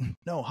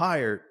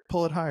 higher,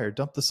 pull it higher,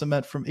 dump the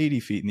cement from 80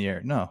 feet in the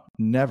air. No,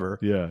 never.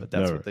 Yeah. But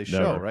that's what they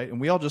show, right?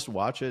 And we all just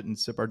watch it and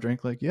sip our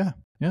drink like, yeah,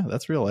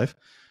 that's real life.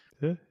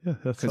 Yeah.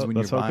 Because when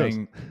you're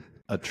buying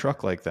a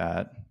truck like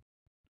that,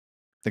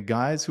 the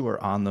guys who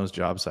are on those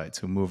job sites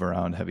who move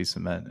around heavy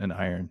cement and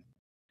iron,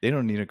 they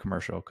don't need a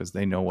commercial because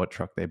they know what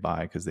truck they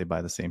buy, because they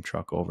buy the same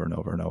truck over and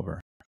over and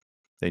over.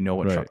 They know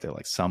what truck they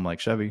like. Some like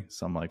Chevy,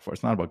 some like Ford.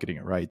 It's not about getting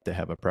it right. They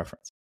have a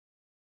preference.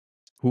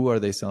 Who are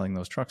they selling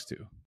those trucks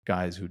to?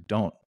 Guys who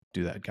don't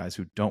do that. Guys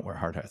who don't wear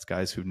hard hats.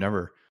 Guys who've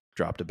never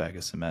dropped a bag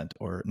of cement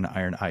or an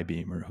iron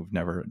I-beam, or who've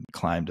never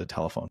climbed a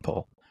telephone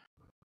pole.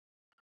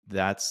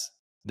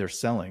 They're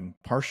selling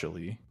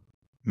partially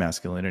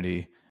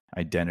masculinity,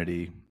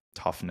 identity,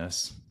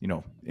 toughness.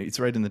 It's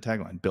right in the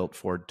tagline, built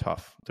Ford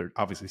tough. They're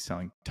obviously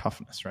selling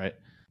toughness, right?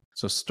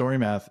 So story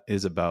math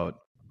is about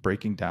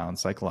breaking down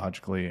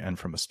psychologically and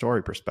from a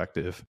story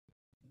perspective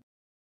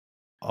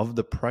of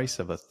the price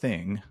of a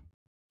thing.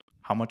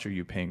 How much are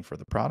you paying for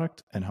the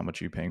product, and how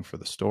much are you paying for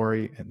the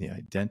story and the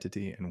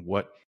identity, and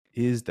what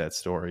is that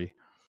story?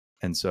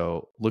 And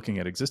so looking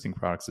at existing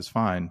products is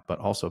fine, but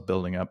also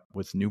building up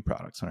with new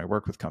products. When I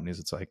work with companies,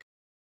 it's like,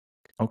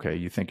 okay,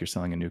 you think you're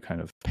selling a new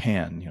kind of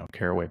pan,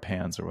 caraway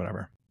pans or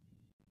whatever.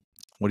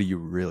 What are you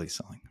really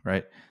selling,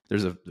 right?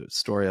 There's a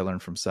story I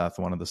learned from Seth,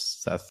 one of the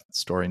Seth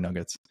story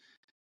nuggets.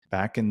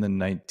 Back in the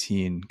I want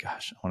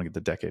to get the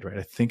decade right.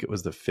 I think it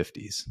was the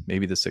 50s,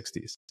 maybe the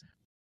 60s.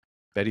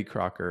 Betty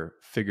Crocker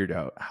figured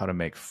out how to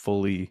make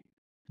fully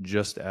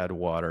just add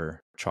water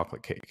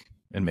chocolate cake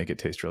and make it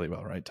taste really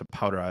well, right? To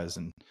powderize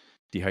and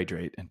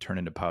dehydrate and turn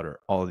into powder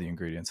all of the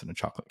ingredients in a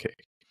chocolate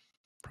cake.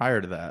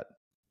 Prior to that,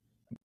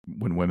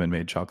 when women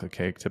made chocolate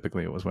cake,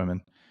 typically it was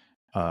women,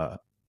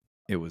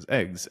 it was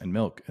eggs and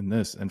milk and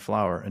this and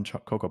flour and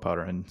cocoa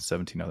powder and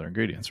 17 other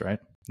ingredients, right?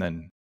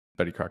 Then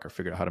Betty Crocker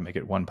figured out how to make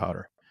it one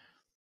powder.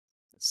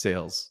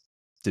 Sales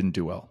didn't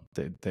do well.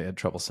 They had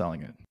trouble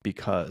selling it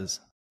because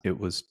it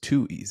was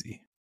too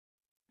easy.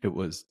 It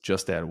was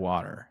just add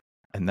water.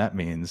 And that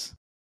means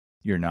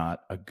you're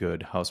not a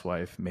good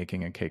housewife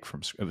making a cake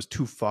it was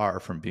too far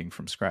from being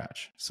from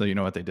scratch. So you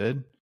know what they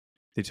did?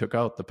 They took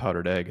out the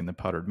powdered egg and the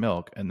powdered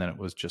milk, and then it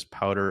was just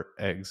powder,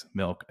 eggs,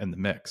 milk, and the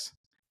mix.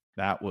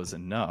 that was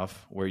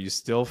enough where you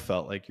still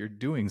felt like you're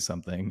doing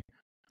something,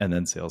 and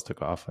then sales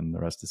took off and the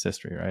rest is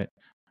history, right?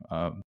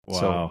 So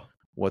Wow.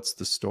 what's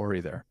the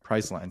story there?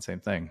 Priceline, same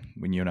thing.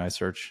 When you and I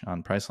search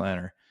on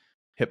Priceline, or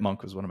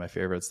Hipmunk was one of my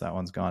favorites. That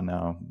one's gone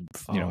now.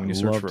 Oh, When I you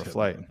search for loved a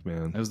flight, Hipmunk,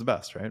 man. it was the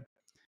best, right?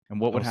 And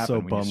what I would was so happen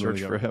when you bummed when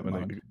search they for got when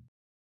Hipmunk?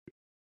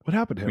 what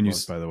happened to When you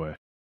Hipmunk, by the way?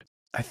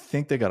 I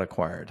think they got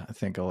acquired. I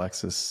think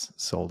Alexis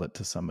sold it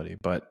to somebody.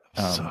 But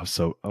I was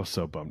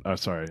so bummed. Oh,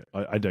 sorry,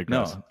 I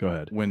digress. no, Go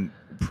ahead. when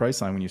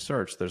Priceline, when you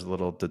search, there's a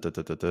little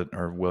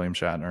or William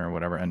Shatner or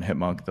whatever, and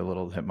Hipmunk, the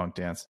little Hipmunk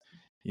dance.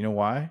 You know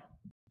why?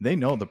 They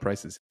know the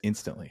prices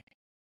instantly.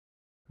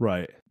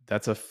 Right.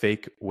 That's a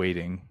fake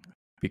weighting,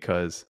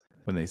 because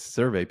when they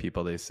survey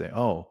people, they say,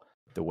 "Oh,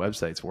 the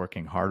website's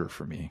working harder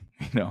for me."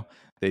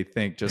 They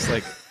think, just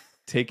like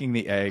taking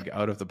the egg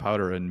out of the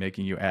powder and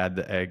making you add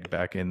the egg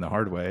back in the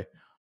hard way.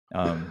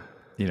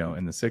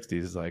 In the 60s,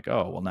 is like,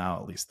 oh, well, now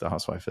at least the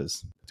housewife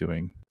is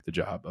doing the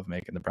job of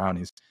making the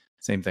brownies.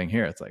 Same thing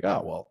here. It's like,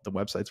 oh, well, the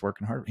website's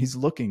working hard. He's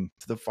looking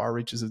to the far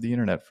reaches of the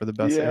internet for the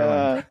best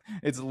airline.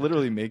 It's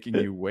literally making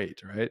you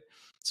wait, right?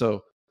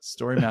 So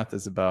story math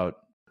is about,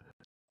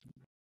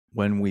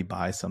 when we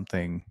buy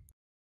something,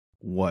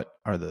 what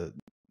are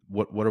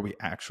we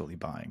actually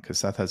buying? Because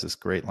Seth has this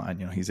great line.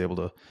 He's able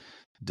to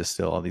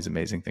distill all these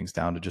amazing things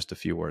down to just a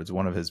few words.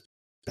 One of his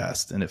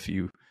best, and if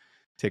you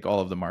take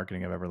all of the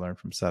marketing I've ever learned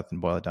from Seth and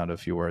boil it down to a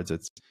few words,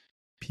 it's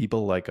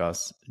people like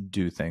us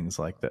do things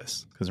like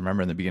this. Because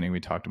remember, in the beginning, we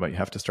talked about you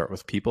have to start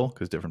with people,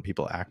 because different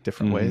people act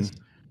different ways.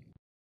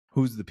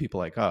 Who's the people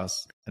like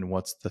us, and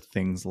what's the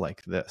things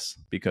like this?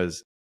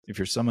 Because if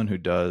you're someone who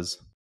does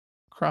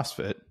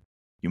CrossFit,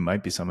 you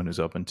might be someone who's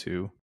open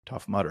to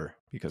Tough Mudder,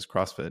 because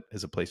CrossFit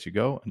is a place you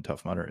go, and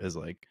Tough Mudder is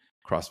like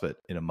CrossFit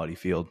in a muddy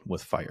field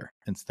with fire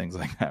and things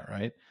like that,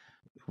 right?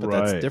 But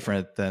that's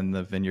different than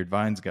the Vineyard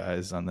Vines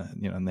guys on the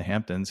in the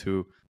Hamptons,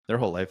 who their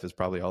whole life is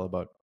probably all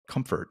about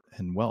comfort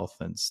and wealth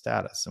and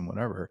status and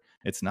whatever.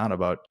 It's not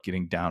about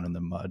getting down in the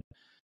mud.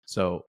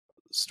 So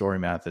story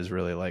math is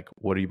really like,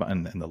 what are you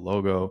buying? And the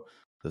logo,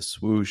 the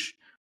swoosh,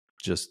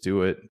 just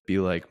do it. Be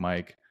like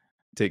Mike.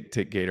 Take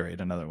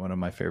Gatorade, another one of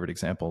my favorite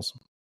examples.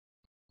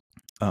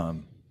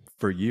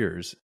 For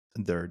years,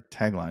 their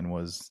tagline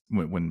was,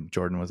 when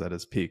Jordan was at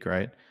his peak,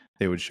 right?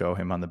 They would show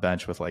him on the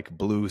bench with like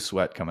blue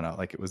sweat coming out,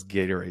 like it was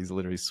Gatorade. He's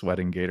literally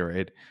sweating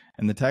Gatorade.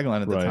 And the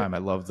tagline at the time, I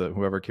love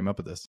whoever came up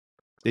with this.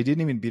 They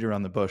didn't even beat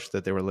around the bush,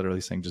 that they were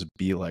literally saying, just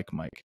be like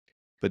Mike.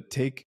 But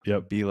take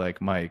be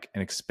like Mike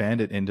and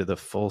expand it into the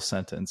full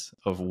sentence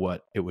of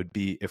what it would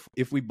be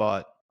if we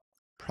bought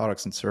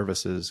products and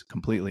services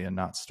completely and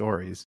not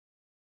stories.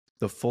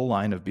 The full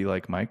line of be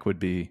like Mike would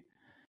be,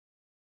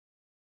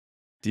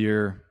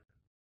 dear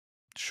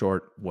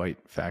short white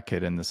fat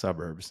kid in the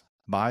suburbs,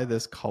 buy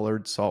this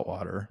colored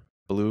saltwater,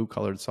 blue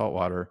colored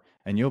saltwater,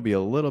 and you'll be a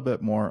little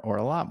bit more, or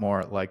a lot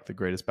more, like the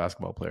greatest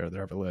basketball player that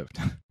ever lived.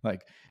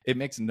 Like, it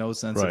makes no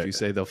sense if you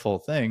say the full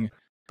thing,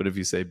 but if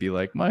you say be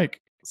like Mike,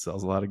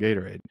 sells a lot of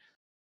Gatorade.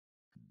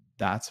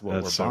 That's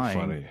what we're buying.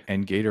 Funny.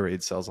 And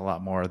Gatorade sells a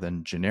lot more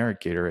than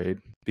generic Gatorade,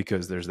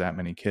 because there's that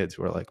many kids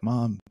who are like,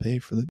 Mom, pay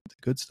for the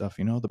good stuff,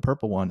 the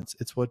purple one.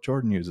 It's what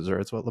Jordan uses, or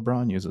it's what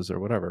LeBron uses, or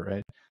whatever,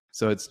 right?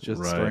 So it's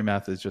just story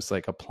math is just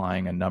like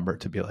applying a number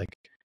to be like,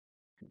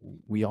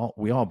 we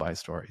all buy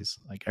stories.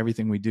 Like,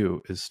 everything we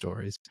do is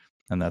stories,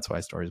 and that's why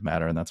stories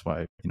matter, and that's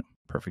why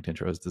Perfect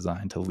Intro is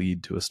designed to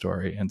lead to a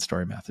story, and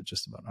story math is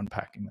just about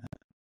unpacking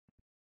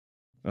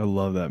that. I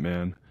love that,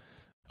 man.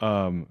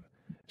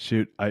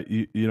 Shoot,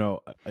 I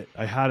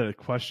had a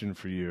question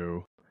for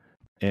you,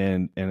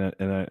 and I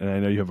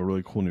know you have a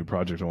really cool new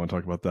project. I want to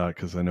talk about that,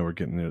 because I know we're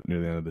getting near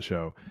the end of the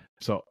show.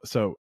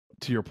 So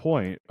to your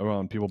point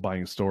around people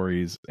buying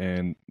stories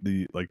and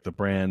the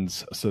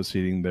brands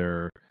associating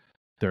their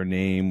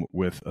name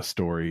with a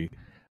story,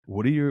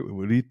 what do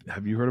you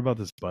have you heard about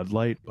this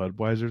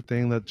Budweiser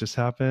thing that just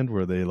happened,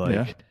 where they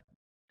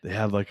they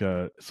had like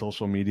a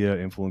social media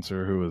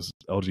influencer who was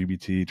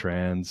LGBT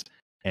trans,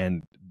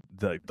 and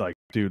I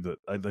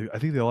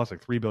think they lost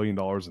like $3 billion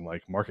in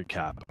like market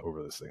cap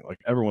over this thing. Like,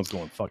 everyone's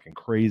going fucking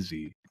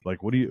crazy.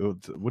 Like, what do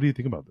you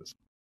think about this?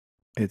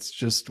 It's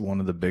just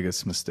one of the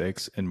biggest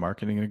mistakes in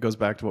marketing. And it goes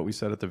back to what we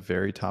said at the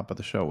very top of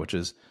the show, which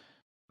is,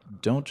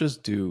 don't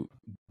just do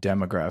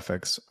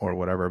demographics or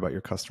whatever about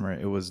your customer.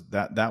 It was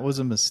that was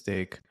a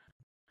mistake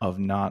of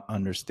not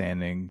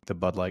understanding the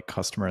Bud Light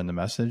customer and the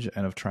message,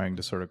 and of trying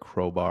to sort of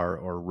crowbar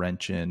or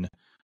wrench in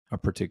a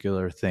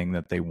particular thing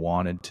that they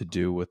wanted to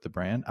do with the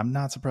brand. I'm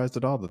not surprised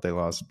at all that they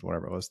lost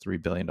whatever it was,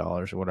 $3 billion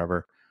or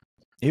whatever.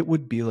 It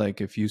would be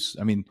like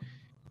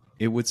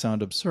it would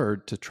sound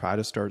absurd to try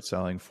to start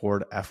selling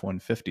Ford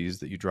F-150s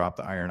that you drop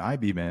the iron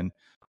I-beam in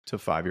to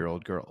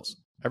 5-year-old girls.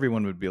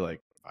 Everyone would be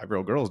like,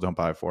 5-year-old girls don't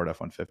buy Ford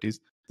F-150s.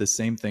 The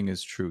same thing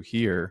is true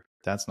here.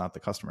 That's not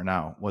the customer.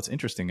 Now, what's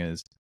interesting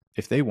is,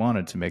 if they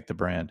wanted to make the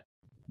brand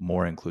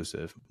more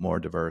inclusive, more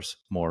diverse,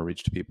 more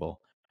reach to people,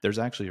 there's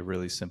actually a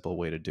really simple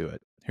way to do it.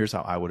 Here's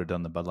how I would have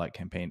done the Bud Light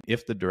campaign.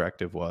 If the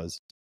directive was,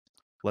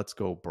 let's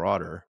go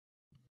broader,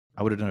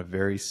 I would have done a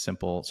very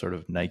simple sort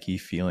of Nike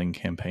feeling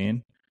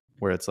campaign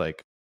where it's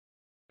like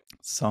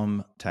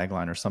some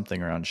tagline or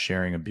something around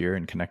sharing a beer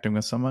and connecting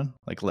with someone,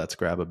 like let's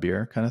grab a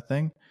beer kind of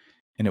thing.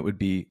 And it would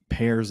be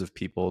pairs of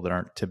people that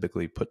aren't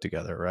typically put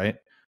together, right?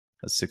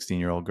 A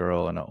 16-year-old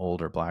girl and an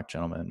older black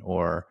gentleman,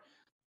 or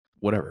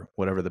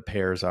whatever the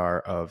pairs are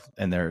of,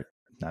 and they're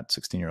not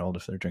 16-year-old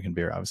if they're drinking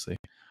beer, obviously.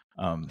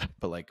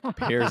 But like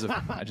pairs of,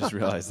 I just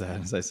realized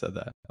that as I said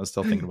that, I was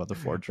still thinking about the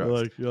Ford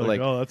trucks. You're like,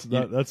 oh,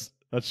 that's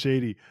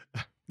shady.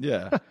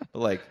 Yeah, but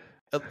like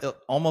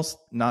almost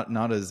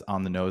not as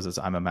on the nose as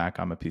I'm a Mac,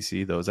 I'm a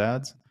PC, those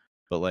ads,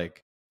 but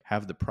like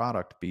have the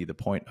product be the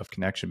point of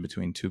connection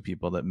between two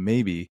people that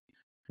maybe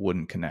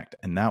wouldn't connect.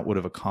 And that would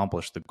have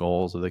accomplished the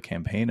goals of the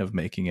campaign of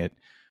making it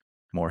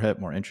more hip,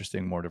 more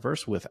interesting, more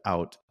diverse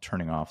without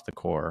turning off the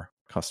core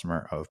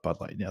customer of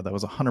Bud Light. Yeah, that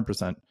was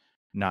 100%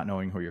 not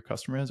knowing who your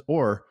customer is,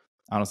 or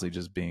honestly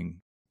just being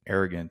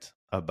arrogant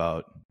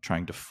about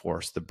trying to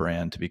force the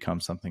brand to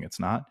become something it's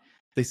not.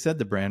 They said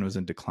the brand was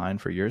in decline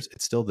for years.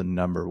 It's still the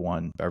number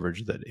one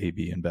beverage that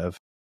AB InBev,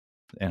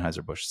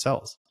 Anheuser-Busch,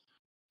 sells.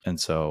 And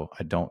so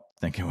I don't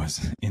think it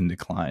was in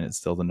decline. It's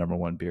still the number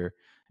one beer.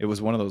 It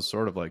was one of those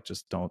sort of like,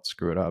 just don't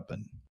screw it up.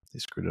 And they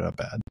screwed it up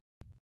bad.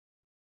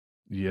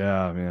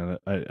 Yeah, man.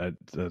 I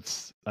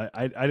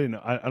didn't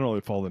know. I don't really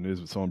follow the news,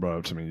 but someone brought it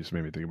up to me. You just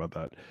made me think about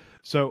that.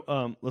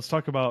 So let's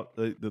talk about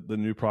the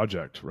new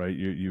project, right?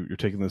 You're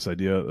taking this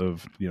idea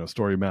of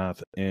story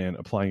math and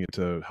applying it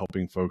to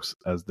helping folks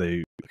as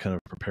they kind of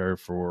prepare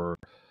for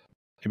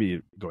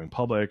maybe going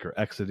public or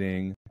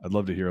exiting. I'd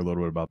love to hear a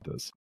little bit about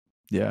this.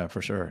 Yeah,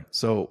 for sure.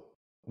 So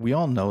we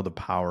all know the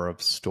power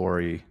of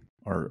story,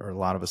 or a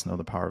lot of us know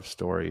the power of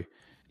story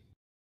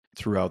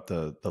throughout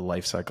the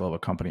life cycle of a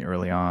company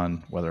early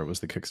on, whether it was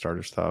the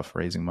Kickstarter stuff,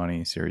 raising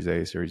money, Series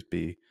A, Series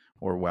B,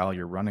 or while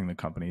you're running the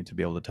company to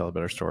be able to tell a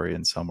better story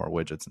and sell more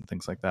widgets and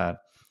things like that.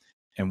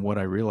 And what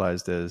I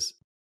realized is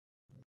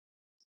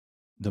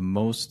the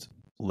most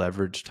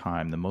leveraged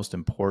time, the most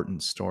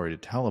important story to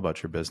tell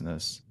about your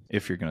business,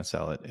 if you're going to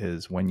sell it,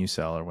 is when you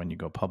sell or when you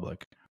go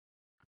public.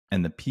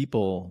 And the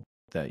people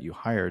that you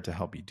hire to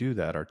help you do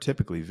that are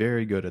typically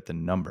very good at the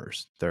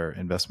numbers. They're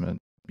investment,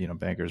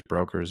 bankers,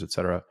 brokers, et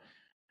cetera,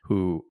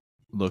 who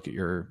look at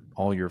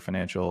all your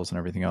financials and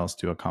everything else,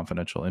 do a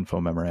confidential info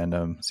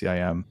memorandum,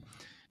 CIM,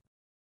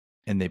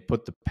 and they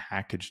put the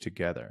package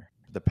together.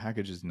 The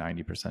package is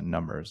 90%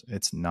 numbers.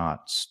 It's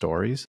not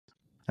stories.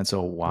 And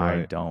so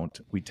why don't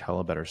we tell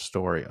a better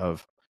story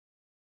of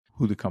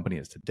who the company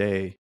is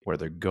today, where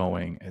they're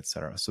going, et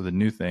cetera? So the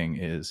new thing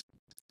is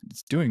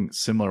it's doing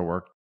similar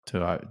work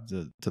to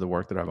the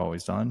work that I've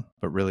always done,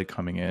 but really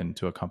coming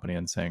into a company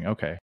and saying,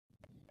 okay,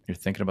 you're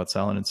thinking about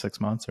selling in 6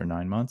 months or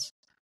 9 months.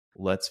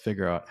 Let's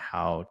figure out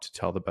how to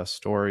tell the best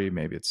story.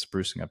 Maybe it's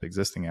sprucing up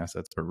existing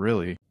assets, but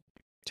really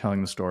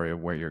telling the story of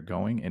where you're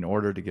going in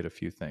order to get a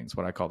few things,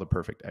 what I call the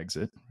perfect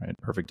exit, right?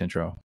 Perfect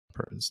intro,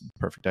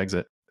 perfect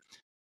exit.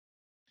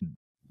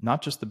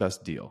 Not just the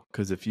best deal.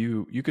 Because if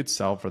you could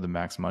sell for the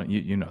max money,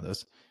 you know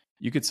this,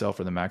 you could sell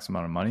for the max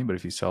amount of money, but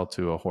if you sell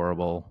to a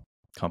horrible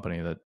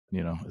company that,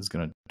 is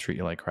going to treat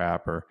you like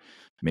crap or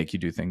make you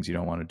do things you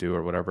don't want to do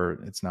or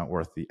whatever, it's not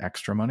worth the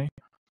extra money.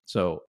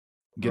 So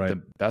get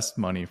the best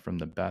money from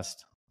the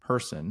best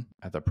person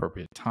at the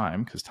appropriate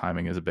time, because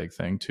timing is a big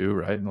thing too,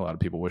 right? And a lot of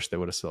people wish they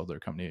would have sold their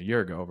company a year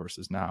ago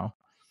versus now.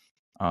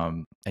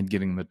 And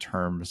getting the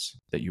terms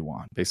that you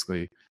want.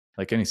 Basically,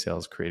 like any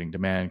sales, creating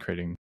demand,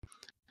 creating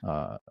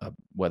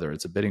whether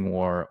it's a bidding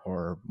war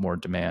or more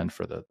demand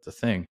for the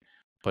thing.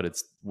 But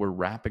we're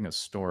wrapping a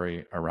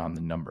story around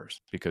the numbers,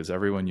 because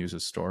everyone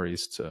uses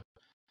stories to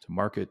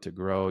market, to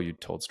grow. You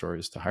told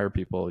stories to hire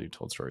people. You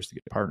told stories to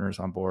get partners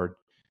on board.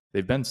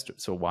 They've been,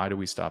 so why do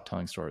we stop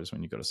telling stories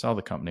when you go to sell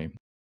the company?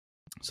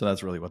 So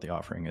that's really what the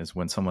offering is.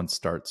 When someone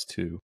starts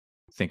to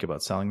think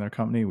about selling their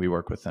company, we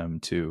work with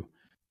them to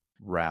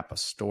wrap a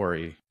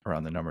story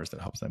around the numbers that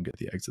helps them get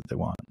the exit they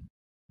want.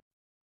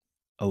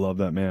 I love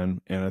that,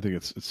 man. And I think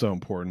it's so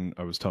important.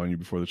 I was telling you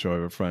before the show, I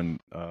have a friend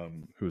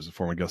who is a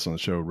former guest on the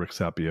show, Rick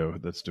Sapio,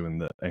 that's doing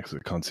the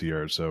exit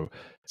concierge. So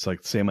it's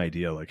like the same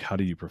idea, like how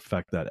do you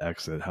perfect that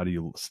exit? How do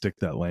you stick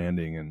that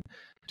landing? And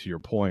to your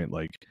point,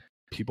 like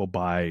people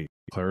buy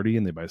clarity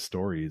and they buy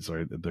stories,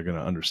 right? They're going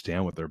to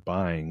understand what they're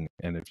buying.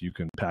 And if you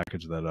can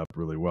package that up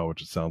really well,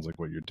 which it sounds like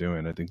what you're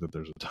doing, I think that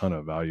there's a ton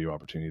of value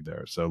opportunity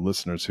there. So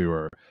listeners who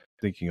are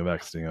thinking of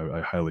exiting,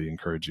 I highly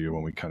encourage you,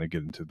 when we kind of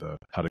get into the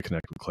how to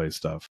connect with Clay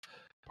stuff,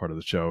 part of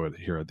the show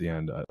here at the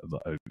end,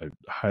 I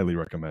highly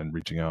recommend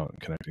reaching out and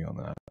connecting on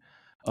that.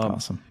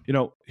 Awesome.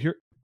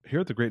 Here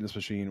at the Greatness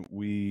Machine,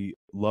 we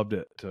loved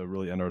it to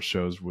really end our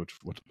shows with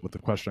the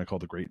question I call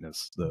the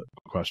greatness, the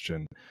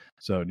question.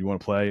 So do you want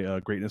to play a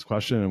greatness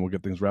question and we'll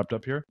get things wrapped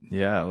up here?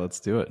 Yeah, let's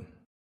do it.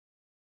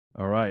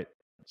 All right.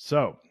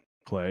 So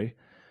Clay,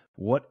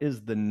 what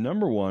is the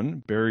number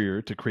one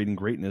barrier to creating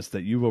greatness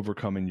that you've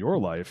overcome in your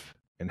life,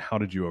 and how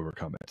did you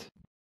overcome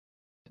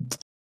it?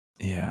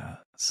 Yeah.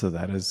 So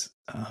that is,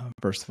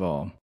 first of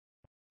all,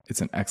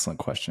 it's an excellent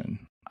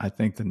question. I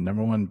think the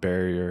number one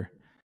barrier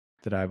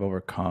that I've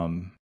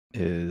overcome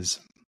is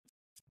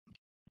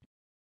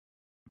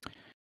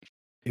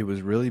it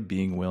was really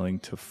being willing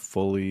to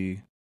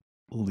fully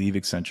leave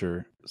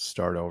Accenture,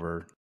 start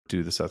over,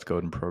 do the Seth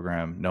Godin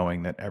program,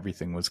 knowing that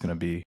everything was going to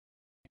be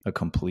a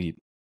complete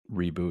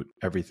reboot,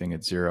 everything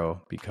at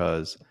zero,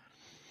 because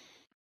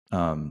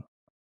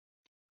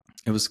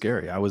it was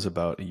scary. I was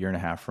about a year and a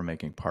half from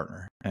making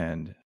partner.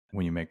 And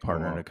when you make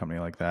partner in a company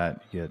like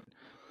that, you get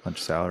a bunch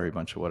of salary, a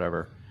bunch of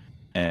whatever.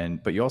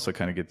 But you also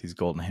kind of get these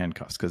golden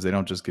handcuffs because they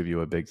don't just give you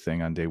a big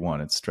thing on day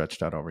one. It's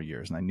stretched out over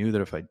years. And I knew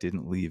that if I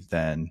didn't leave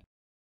then,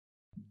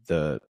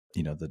 the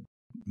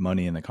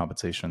money and the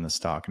compensation and the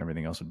stock and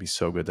everything else would be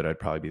so good that I'd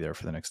probably be there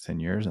for the next 10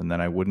 years. And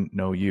then I wouldn't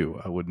know you.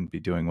 I wouldn't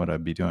be doing what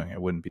I'd be doing. I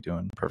wouldn't be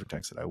doing Perfect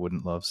Exit. I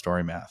wouldn't love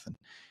Story Math. And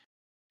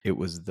it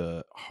was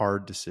the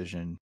hard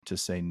decision to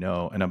say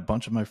no. And a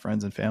bunch of my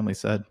friends and family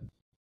said,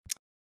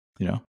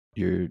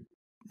 you're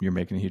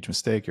making a huge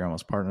mistake. You're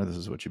almost partner. This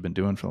is what you've been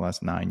doing for the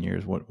last 9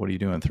 years. What are you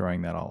doing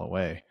throwing that all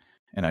away?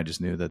 And I just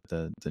knew that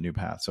the new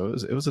path. So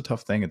it was a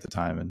tough thing at the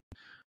time. And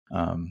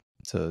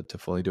to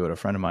fully do it, a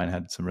friend of mine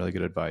had some really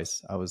good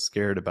advice. I was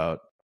scared about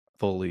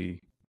fully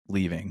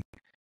leaving.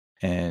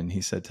 And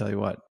he said, tell you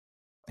what,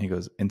 he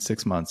goes, in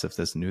 6 months, if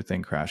this new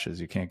thing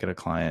crashes, you can't get a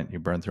client, you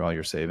burn through all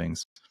your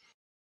savings,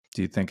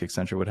 do you think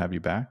Accenture would have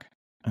you back?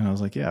 And I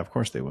was like, yeah, of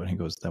course they would. He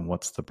goes, then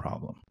what's the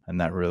problem?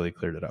 And that really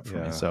cleared it up for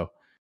me. So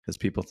as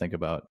people think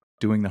about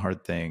doing the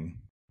hard thing,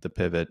 the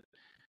pivot,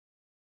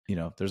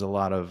 there's a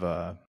lot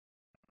of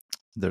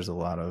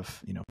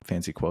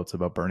fancy quotes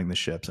about burning the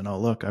ships and, oh,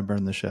 look, I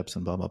burned the ships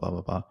and blah, blah, blah,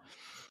 blah, blah.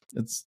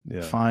 It's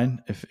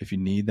fine if you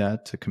need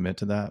that to commit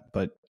to that,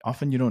 but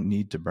often you don't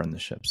need to burn the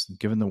ships.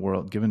 Given the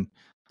world, given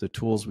the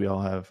tools we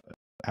all have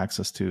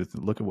access to,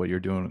 look at what you're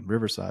doing with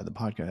Riverside, the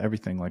podcast,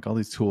 everything, like all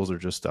these tools are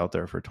just out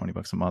there for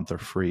 $20 a month. They're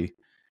free.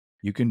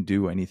 You can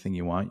do anything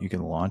you want. You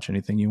can launch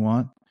anything you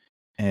want,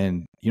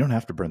 and you don't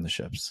have to burn the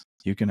ships.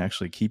 You can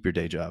actually keep your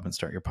day job and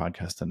start your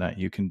podcast tonight.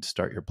 You can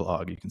start your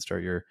blog. You can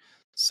start your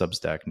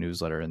Substack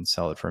newsletter and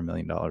sell it for $1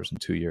 million in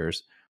 2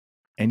 years.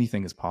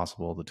 Anything is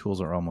possible. The tools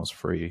are almost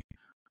free.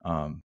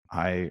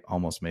 I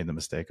almost made the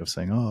mistake of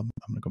saying, oh, I'm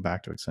going to go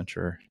back to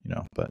Accenture,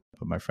 but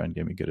my friend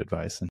gave me good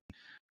advice, and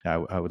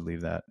I would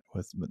leave that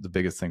with the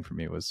biggest thing for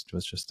me was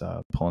just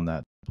pulling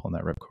that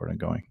ripcord and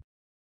going.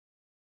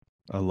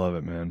 I love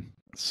it, man.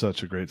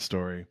 Such a great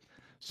story.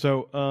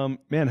 So,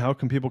 man, how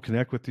can people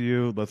connect with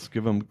you? Let's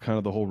give them kind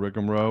of the whole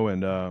rigmarole,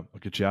 and I'll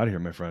get you out of here,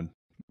 my friend.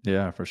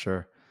 Yeah, for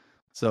sure.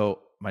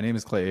 So my name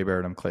is Clay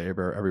Hebert. I'm Clay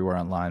Hebert everywhere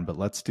online, but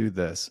let's do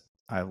this.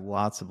 I have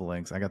lots of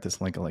links. I got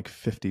this link of like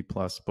 50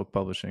 plus book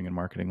publishing and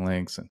marketing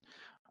links. And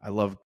I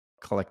love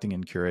collecting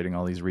and curating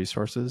all these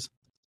resources.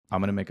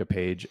 I'm going to make a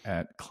page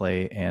at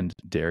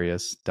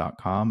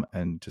clayanddarius.com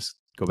and just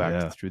go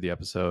back through the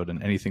episode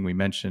and anything we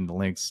mentioned,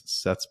 links,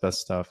 Seth's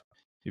best stuff.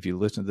 If you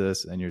listen to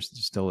this and you're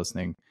still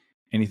listening,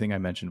 anything I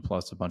mentioned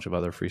plus a bunch of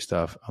other free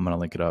stuff, I'm going to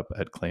link it up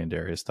at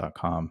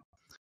clayanddarius.com,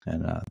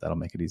 and that'll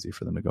make it easy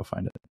for them to go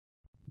find it.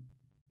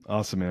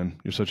 Awesome, man.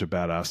 You're such a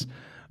badass.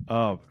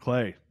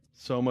 Clay,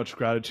 so much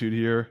gratitude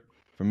here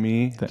from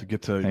me to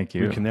get to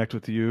reconnect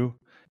with you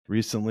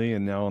recently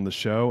and now on the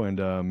show. And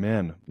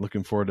man,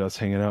 looking forward to us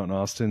hanging out in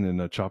Austin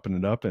and chopping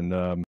it up.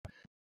 And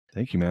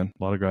thank you, man.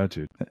 A lot of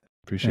gratitude.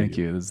 Appreciate it. Thank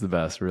you. This is the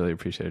best. Really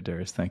appreciate it,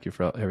 Darius. Thank you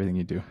for everything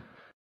you do.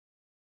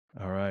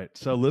 All right.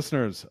 So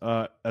listeners,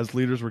 as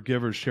leaders, we're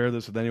givers. Share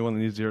this with anyone that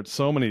needs to hear it.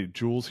 So many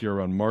jewels here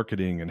around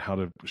marketing and how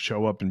to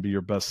show up and be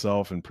your best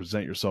self and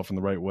present yourself in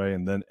the right way.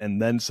 And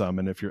then some.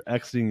 And if you're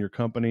exiting your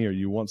company or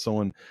you want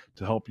someone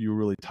to help you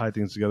really tie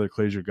things together,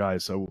 Clay's your guy.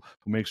 So we'll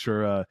make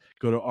sure,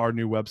 go to our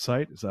new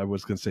website. I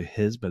was going to say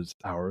his, but it's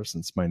ours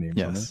since my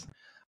name's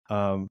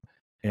on it.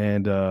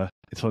 And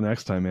until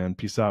next time, man,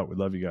 peace out. We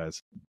love you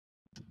guys.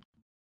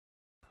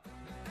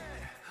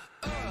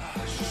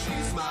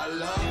 She's my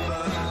lover.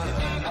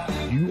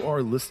 You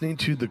are listening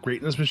to The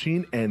Greatness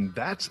Machine, and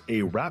that's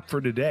a wrap for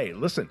today.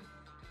 Listen,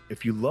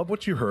 if you love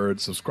what you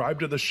heard, subscribe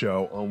to the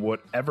show on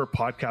whatever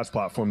podcast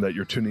platform that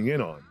you're tuning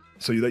in on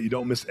so that you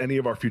don't miss any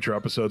of our future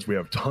episodes. We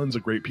have tons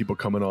of great people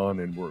coming on,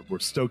 and we're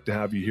stoked to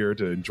have you here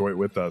to enjoy it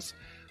with us.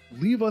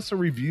 Leave us a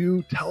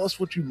review. Tell us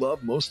what you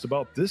love most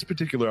about this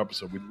particular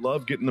episode. We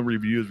love getting the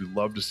reviews. We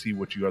love to see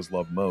what you guys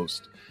love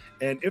most.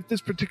 And if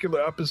this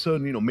particular episode,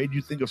 made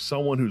you think of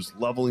someone who's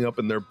leveling up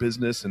in their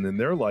business and in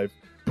their life,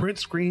 print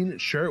screen,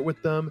 share it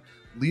with them.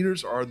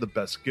 Leaders are the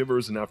best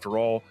givers, and after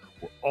all,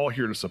 we're all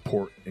here to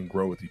support and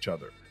grow with each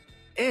other.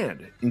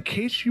 And in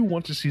case you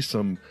want to see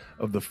some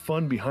of the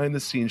fun behind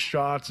the scenes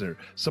shots or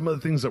some of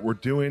the things that we're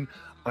doing,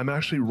 I'm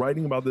actually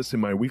writing about this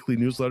in my weekly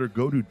newsletter.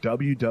 Go to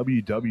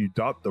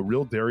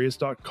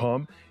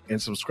www.therealdarius.com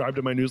and subscribe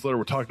to my newsletter.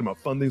 We're talking about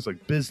fun things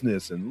like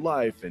business and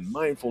life and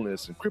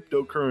mindfulness and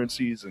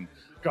cryptocurrencies and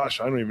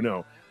gosh, I don't even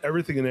know,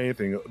 everything and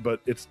anything,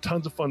 but it's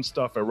tons of fun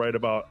stuff I write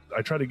about.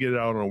 I try to get it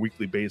out on a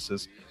weekly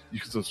basis.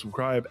 You can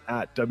subscribe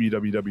at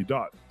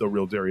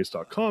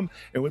www.therealdarius.com.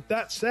 And with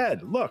that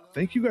said, look,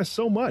 thank you guys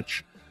so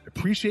much. I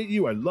appreciate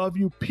you. I love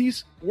you.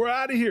 Peace. We're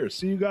out of here.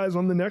 See you guys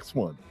on the next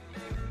one.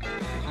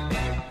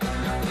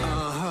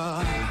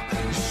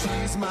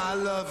 She's my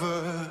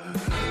lover.